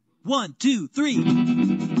pigs. 1, 2, 3.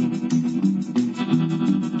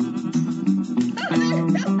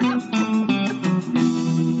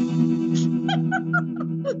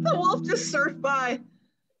 The wolf just surfed by.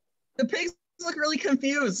 The pigs look really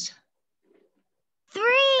confused. 3.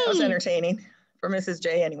 That was entertaining for Mrs.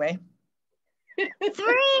 J anyway.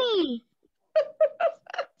 3.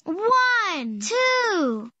 1,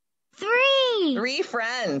 2, 3. 3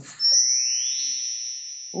 friends.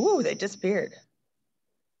 Ooh, they disappeared.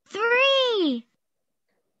 3.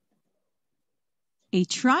 A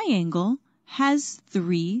triangle has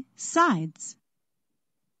 3 sides.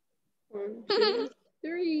 1, 2,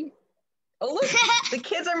 3. Oh, look, the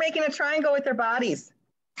kids are making a triangle with their bodies.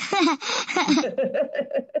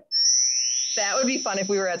 That would be fun if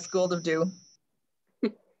we were at school to do.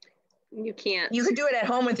 You can't. You could do it at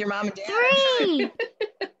home with your mom and dad. 3.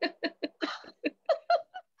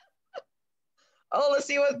 Oh, let's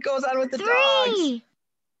see what goes on with the dogs.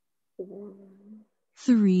 3.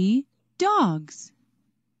 3 dogs.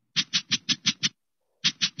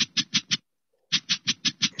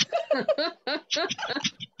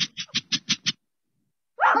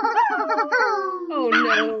 Oh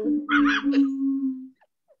no.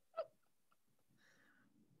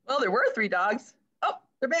 Well, there were 3 dogs. Oh,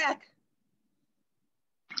 they're back.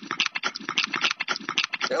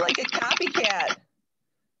 They're like a copycat.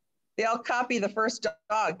 They all copy the first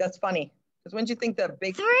dog. That's funny. Because wouldn't you think the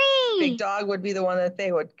big 3. dog would be the one that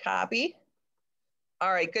they would copy?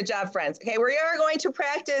 All right, good job, friends. Okay, we are going to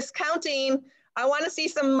practice counting. I want to see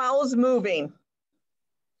some mouths moving.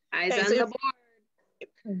 Eyes Okay, on so the board.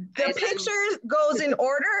 The picture goes in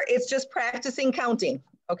order. It's just practicing counting,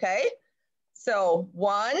 okay? So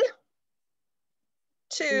 1,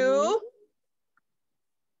 2,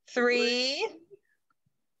 3,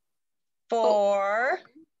 4,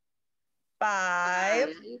 5,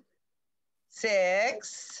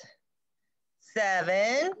 6,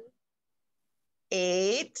 7,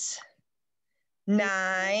 8,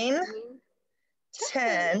 9,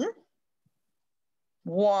 10,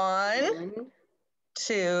 1,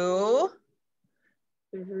 2,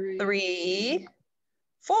 3,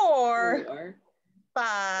 4,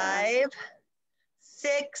 5,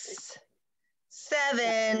 6,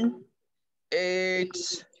 7,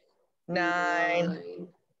 8, 9,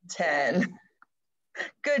 10.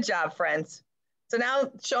 Good job, friends. So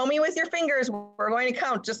now show me with your fingers. We're going to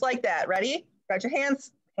count just like that. Ready? Got your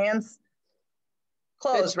hands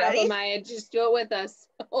closed. Good job, Ready? Amaya. Just do it with us.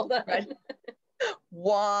 Hold on. Ready?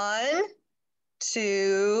 1,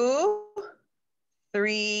 2,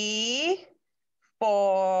 3,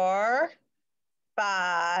 4,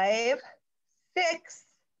 5, 6,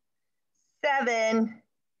 7,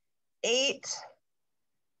 8,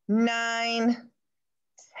 9,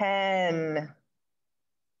 10.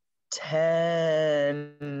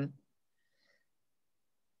 10.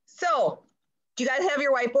 So, do you guys have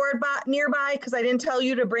your whiteboard nearby? Because I didn't tell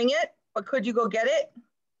you to bring it, but could you go get it?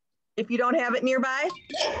 If you don't have it nearby,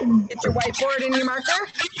 get your whiteboard and your marker.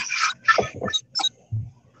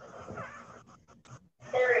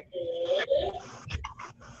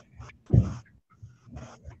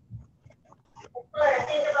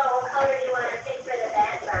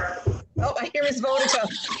 Oh, I hear Miss Votica.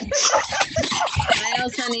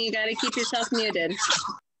 Miles, honey, you got to keep yourself muted.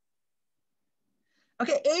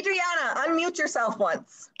 Okay, Adriana, unmute yourself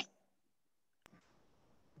once.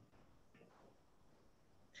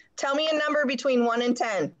 Tell me a number between 1 and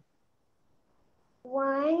 10.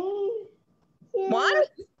 1. 1?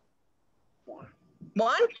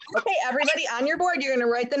 1? Okay, everybody on your board, you're going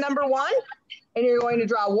to write the number 1 and you're going to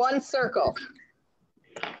draw 1 circle.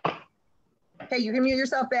 Okay, you can mute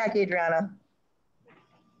yourself back, Adriana.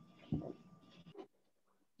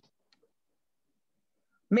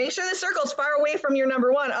 Make sure the circle's far away from your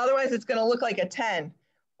number 1, otherwise it's going to look like a 10.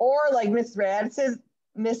 Or like Mrs.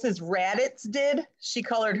 Raditz did, she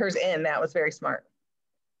colored hers in. That was very smart.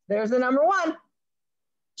 There's the number 1.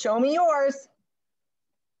 Show me yours.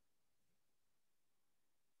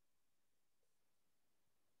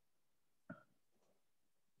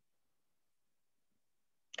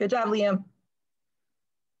 Good job, Liam.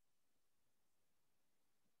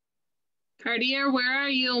 Cartier, where are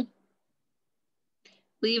you?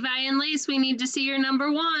 Levi and Lace, we need to see your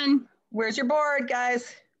number 1. Where's your board,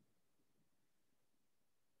 guys?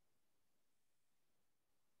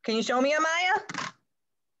 Can you show me, Amaya?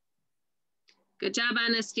 Good job,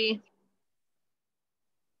 Honesty.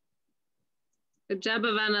 Good job,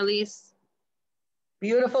 Annalise.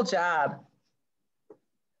 Beautiful job.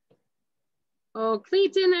 Oh,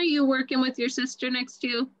 Clayton, are you working with your sister next to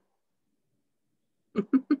you?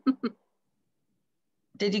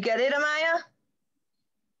 Did you get it, Amaya?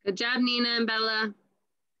 Good job, Nina and Bella.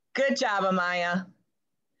 Good job, Amaya.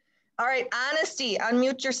 All right, Honesty,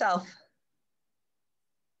 unmute yourself.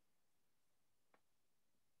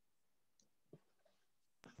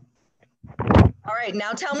 All right,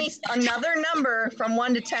 now tell me another number from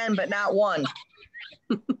 1 to 10, but not 1.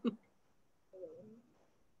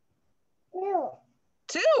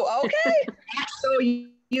 2, okay. So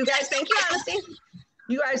you guys, thank you, Honesty.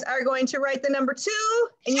 You guys are going to write the number 2,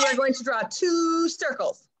 and you are going to draw 2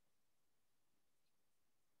 circles.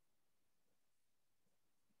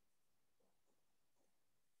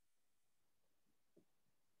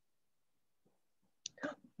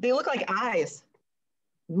 They look like eyes.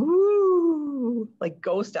 Ooh, like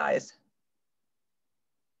ghost eyes.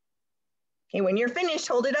 Okay, when you're finished,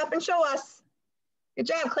 hold it up and show us. Good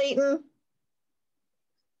job, Clayton.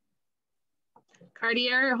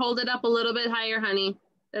 Cartier, hold it up a little bit higher, honey.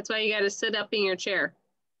 That's why you got to sit up in your chair.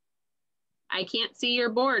 I can't see your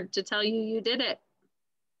board to tell you you did it.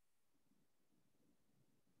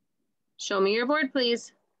 Show me your board,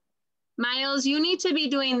 please. Miles, you need to be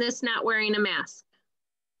doing this not wearing a mask.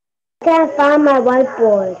 I can't find my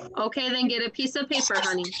whiteboard. Okay, then get a piece of paper,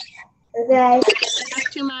 honey. Okay.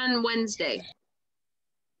 Back to him on Wednesday.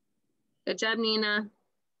 Good job, Nina.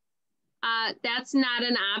 That's not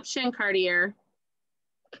an option, Cartier.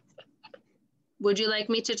 Would you like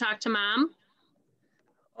me to talk to Mom?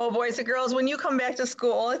 Oh, boys and girls, when you come back to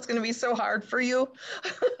school, it's going to be so hard for you.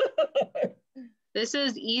 This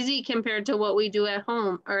is easy compared to what we do at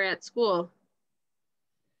home or at school.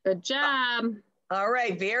 Good job. All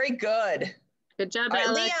right, very good. Good job, All right,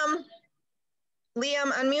 Alex.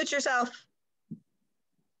 Liam, unmute yourself.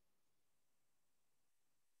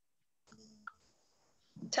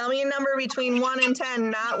 Tell me a number between 1 and 10,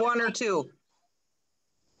 not 1 or 2.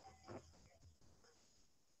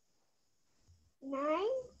 9.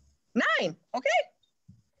 9, okay.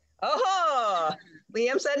 Oh,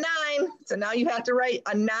 Liam said 9. So now you have to write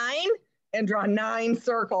a 9 and draw 9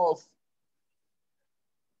 circles.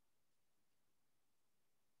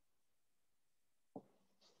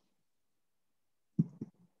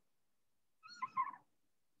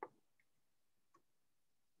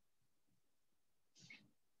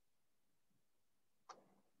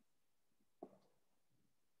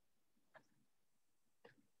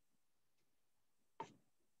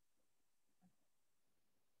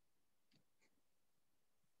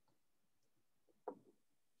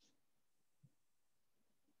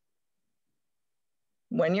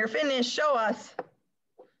 When you're finished, show us.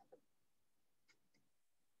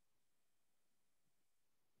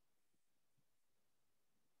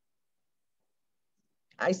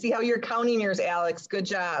 I see how you're counting yours, Alex. Good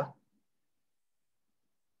job.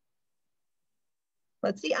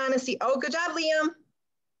 Let's see, Honesty. Oh, good job, Liam.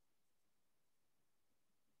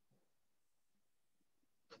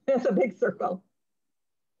 That's a big circle.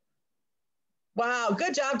 Wow,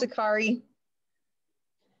 good job, Dakari.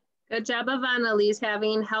 Good job of Annalise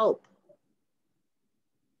having help.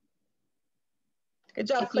 Good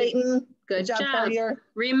job, Clayton. Good job. Cartier.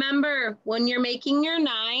 Remember, when you're making your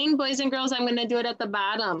 9, boys and girls, I'm going to do it at the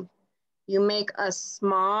bottom. You make a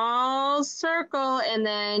small circle and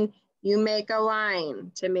then you make a line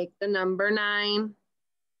to make the number 9.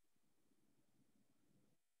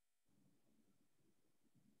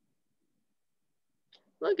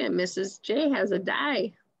 Look at Mrs. J has a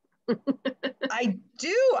die. I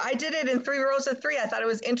do. I did it in 3 rows of 3. I thought it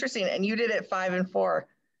was interesting. And you did it 5 and 4.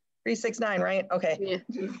 3, 6, 9, right? Okay. Yeah.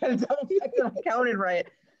 I counted right.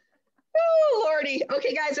 Oh, Lordy.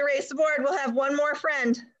 Okay, guys, erase the board. We'll have one more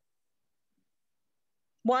friend.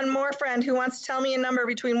 One more friend who wants to tell me a number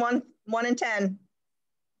between 1 and 10.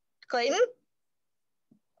 Clayton?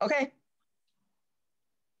 Okay.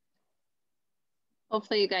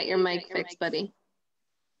 Hopefully you got your mic fixed, buddy.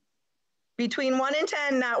 Between 1 and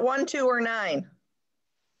 10, not 1, 2, or 9.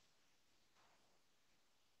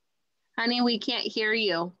 Honey, we can't hear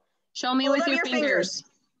you. Show me Hold with up your fingers.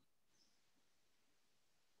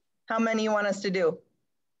 How many you want us to do?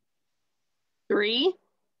 3.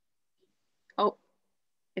 Oh,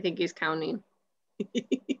 I think he's counting.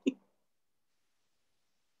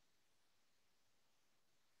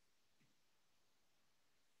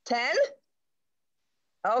 10?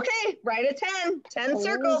 Okay, write a 10. 10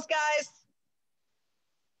 circles, guys.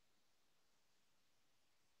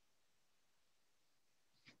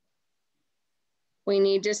 We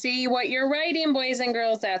need to see what you're writing, boys and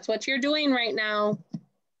girls. That's what you're doing right now.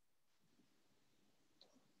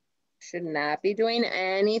 Should not be doing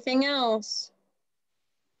anything else.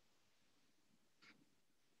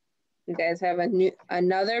 You guys have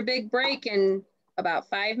another big break in about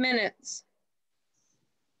 5 minutes.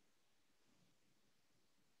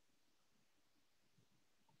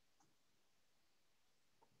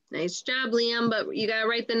 Nice job, Liam, but you gotta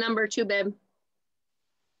write the number too, babe.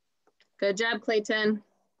 Good job, Clayton.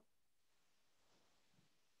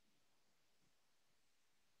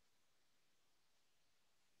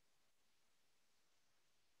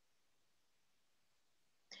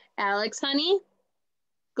 Alex, honey,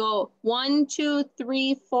 go 1, 2,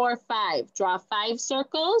 3, 4, 5. Draw 5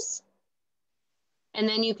 circles, and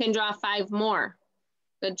then you can draw 5 more.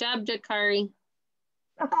 Good job, Jakari.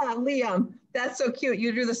 Liam, that's so cute.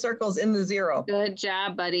 You drew the circles in the 0. Good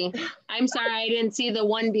job, buddy. I'm sorry, I didn't see the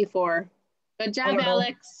 1 before. Good job,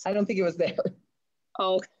 Alex. I don't think it was there.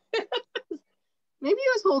 Oh, maybe he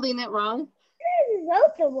was holding it wrong.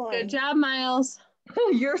 Good job, Miles.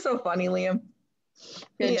 You're so funny, Liam.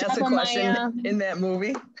 He asked a question in that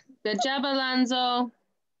movie. Good job, Alonzo.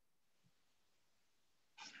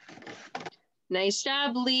 Nice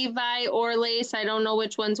job, Levi or Lace. I don't know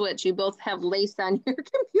which one's which. You both have Lace on your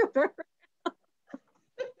computer.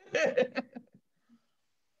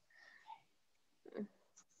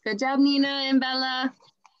 Good job, Nina and Bella.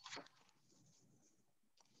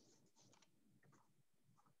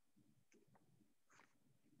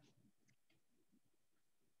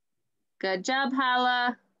 Good job,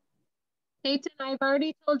 Hala. Peyton, I've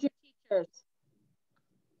already told your teachers.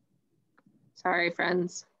 Sorry,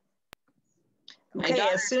 friends. Okay,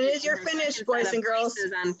 as soon as you're finished, boys and girls.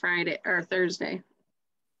 On Friday or Thursday.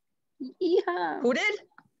 Yeah. Who did?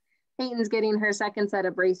 Peyton's getting her second set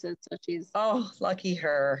of braces, so she's. Oh, lucky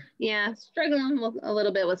her. Yeah, struggling a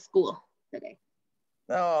little bit with school today.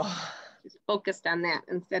 Oh. She's focused on that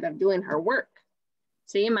instead of doing her work.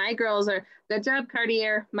 See, my girls are, good job,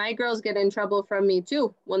 Cartier. My girls get in trouble from me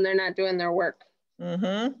too when they're not doing their work.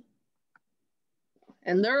 Mm-hmm.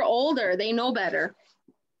 And they're older, they know better.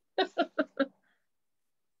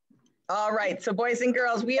 All right, so boys and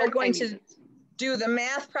girls, we are going to do the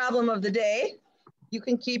math problem of the day. You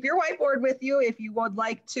can keep your whiteboard with you if you would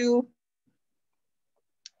like to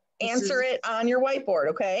answer it on your whiteboard,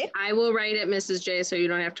 okay? I will write it, Mrs. J, so you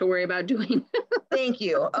don't have to worry about doing it. Thank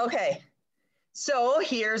you, okay. So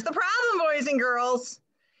here's the problem, boys and girls.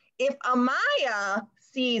 If Amaya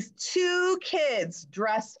sees 2 kids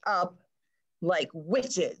dressed up like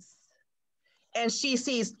witches, and she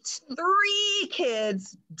sees 3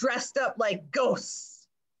 kids dressed up like ghosts,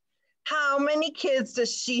 how many kids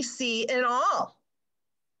does she see in all?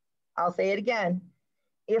 I'll say it again.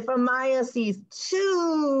 If Amaya sees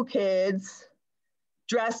 2 kids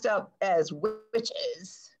dressed up as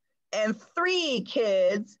witches and 3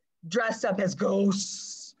 kids dressed up as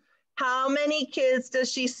ghosts, how many kids does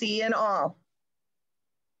she see in all?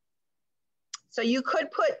 So you could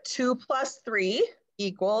put 2 plus 3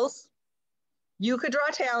 equals. You could draw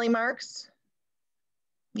tally marks.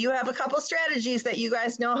 You have a couple strategies that you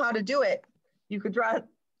guys know how to do it. You could draw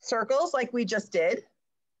circles like we just did.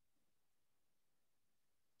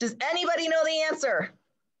 Does anybody know the answer?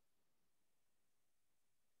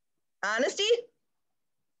 Honesty?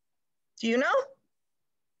 Do you know?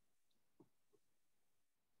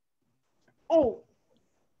 8.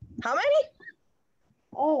 How many?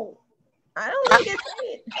 8. I don't think it's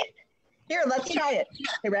 8. Here, let's try it.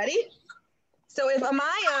 You ready? So if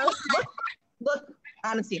Amaya, look,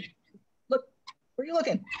 Honesty, look, where are you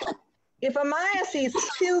looking? If Amaya sees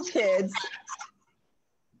 2 kids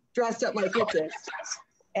dressed up like witches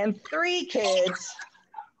and 3 kids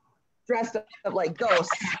dressed up like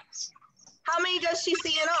ghosts, how many does she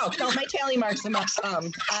see in all? Count my tally marks,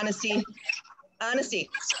 Honesty. Honesty.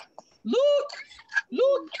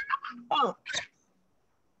 Look. Oh.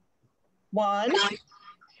 1,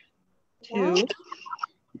 2,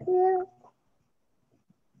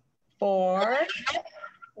 4,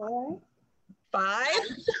 5.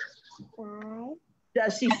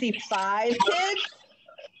 Does she see 5 kids?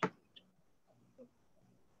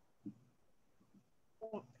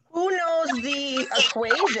 Who knows the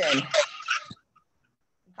equation?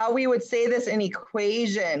 How we would say this in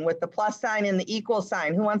equation with the plus sign and the equal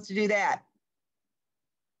sign. Who wants to do that?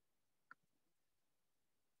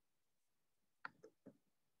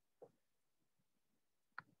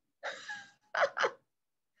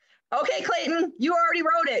 Okay, Clayton, you already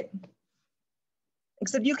wrote it.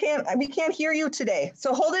 Except we can't hear you today.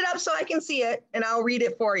 So hold it up so I can see it and I'll read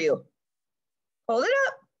it for you. Hold it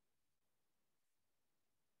up.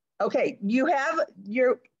 Okay, you have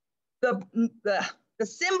the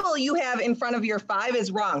symbol you have in front of your 5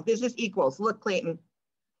 is wrong. This is equals. Look, Clayton,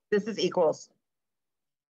 this is equals.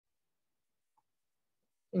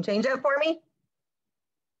 Can you change that for me?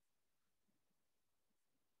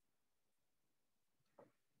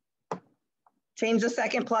 Change the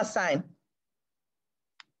second plus sign.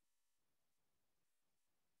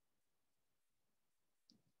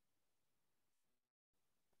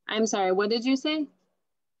 I'm sorry, what did you say?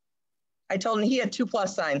 I told him he had 2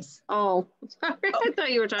 plus signs. Oh, sorry, I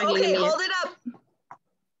thought you were talking to Okay, me. hold it up.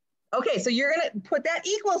 Okay, so you're gonna put that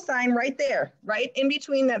equal sign right there, right in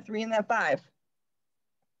between that 3 and that 5.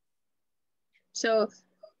 So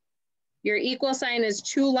your equal sign is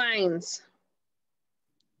 2 lines.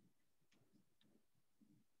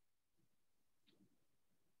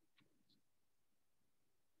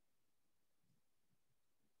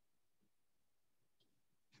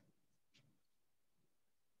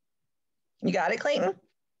 You got it, Clayton?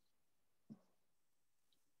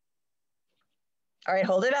 All right,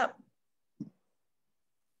 hold it up.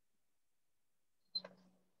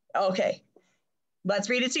 Okay, let's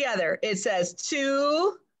read it together. It says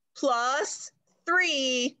 2 plus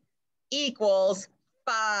 3 equals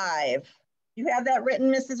 5. You have that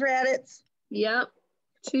written, Mrs. Raditz? Yep,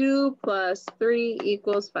 2 plus 3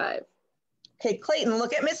 equals 5. Okay, Clayton,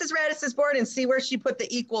 look at Mrs. Raditz's board and see where she put the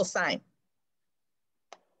equal sign.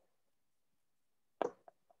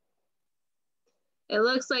 It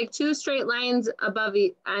looks like 2 straight lines above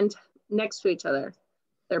and next to each other.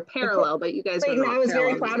 They're parallel, but you guys Clayton, don't know I was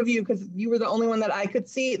very parallel proud of means. you because you were the only one that I could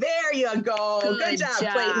see. There you go. Good job,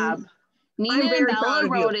 Clayton. Nina I'm and very proud Bella of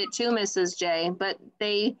you. wrote it too, Mrs. J, but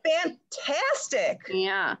they, Fantastic.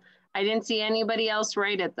 yeah. I didn't see anybody else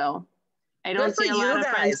write it though. I don't Good for see a you lot of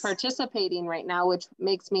friends guys. participating right now, which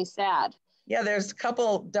makes me sad. Yeah, there's a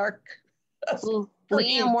couple dark Liam,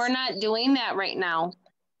 screens. we're not doing that right now.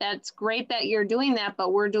 That's great that you're doing that,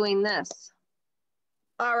 but we're doing this.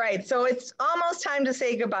 All right, so it's almost time to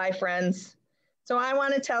say goodbye, friends. So I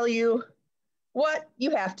want to tell you what you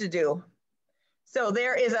have to do. So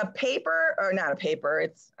there is a paper, or not a paper,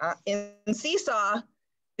 it's in Seesaw,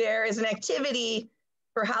 there is an activity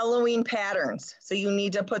for Halloween patterns. So you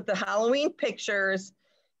need to put the Halloween pictures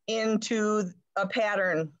into a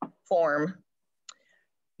pattern form.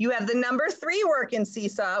 You have the number 3 work in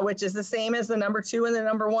Seesaw, which is the same as the number 2 and the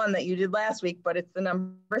number 1 that you did last week, but it's the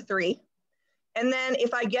number 3. And then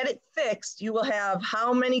if I get it fixed, you will have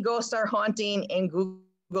how many ghosts are haunting in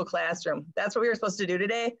Google Classroom. That's what we were supposed to do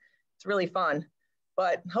today. It's really fun,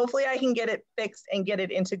 but hopefully I can get it fixed and get it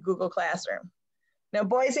into Google Classroom. Now,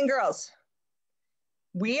 boys and girls,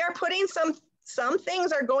 we are putting some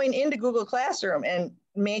things are going into Google Classroom, and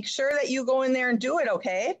make sure that you go in there and do it,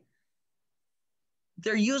 okay?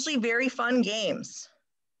 They're usually very fun games.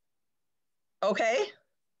 Okay?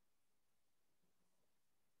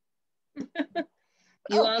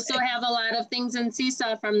 You also have a lot of things in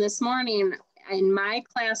Seesaw from this morning. In my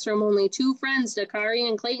classroom, only 2 friends, Dakari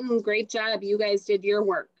and Clayton. Great job. You guys did your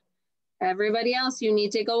work. Everybody else, you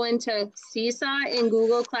need to go into Seesaw in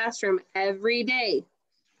Google Classroom every day.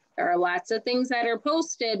 There are lots of things that are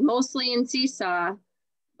posted, mostly in Seesaw,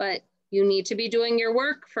 but you need to be doing your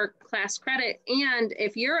work for class credit. And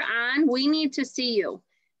if you're on, we need to see you.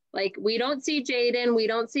 Like, we don't see Jaden, we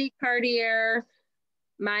don't see Cartier.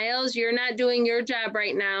 Miles, you're not doing your job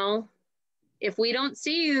right now. If we don't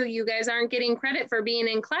see you, you guys aren't getting credit for being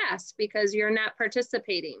in class because you're not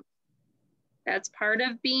participating. That's part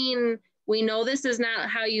of being, we know this is not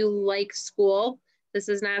how you like school. This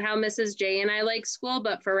is not how Mrs. J and I like school,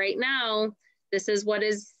 but for right now, this is what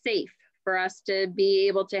is safe for us to be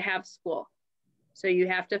able to have school. So you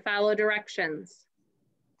have to follow directions.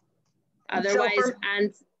 Otherwise,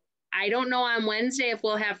 and I don't know on Wednesday if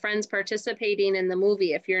we'll have friends participating in the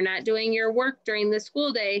movie. If you're not doing your work during the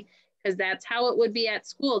school day, because that's how it would be at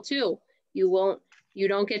school too. You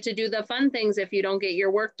don't get to do the fun things if you don't get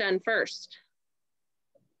your work done first.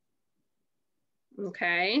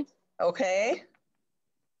 Okay. Okay.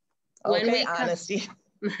 Honesty.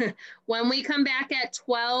 When we come back at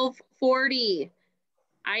 12:40,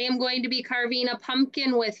 I am going to be carving a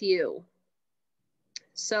pumpkin with you.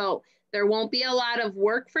 So there won't be a lot of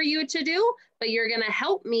work for you to do, but you're going to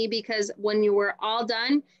help me because when you were all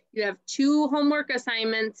done, you have 2 homework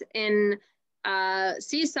assignments in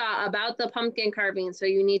Seesaw about the pumpkin carving. So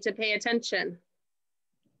you need to pay attention.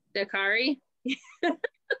 Dakari,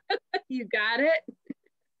 you got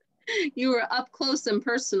it? You were up close and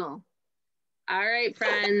personal. All right,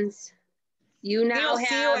 friends. You now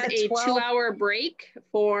have a 2-hour break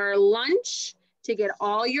for lunch to get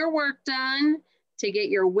all your work done, to get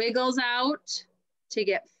your wiggles out, to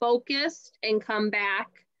get focused and come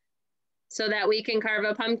back so that we can carve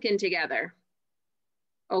a pumpkin together.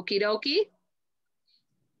 Okie dokie.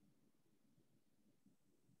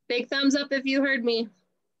 Big thumbs up if you heard me.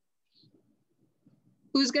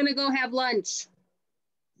 Who's gonna go have lunch?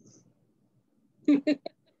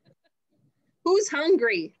 Who's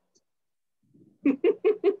hungry?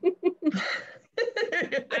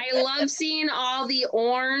 I love seeing all the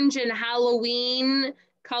orange and Halloween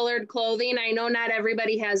colored clothing. I know not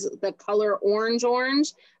everybody has the color orange,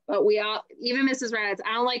 but we all, even Mrs. Raddatz,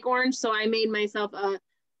 I don't like orange, so I made myself a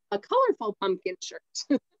colorful pumpkin shirt.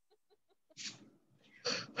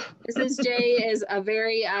 Mrs. J is a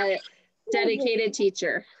very dedicated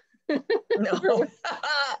teacher. No,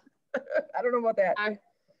 I don't know about that.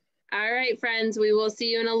 All right, friends, we will see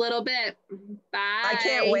you in a little bit. Bye. I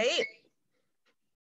can't wait.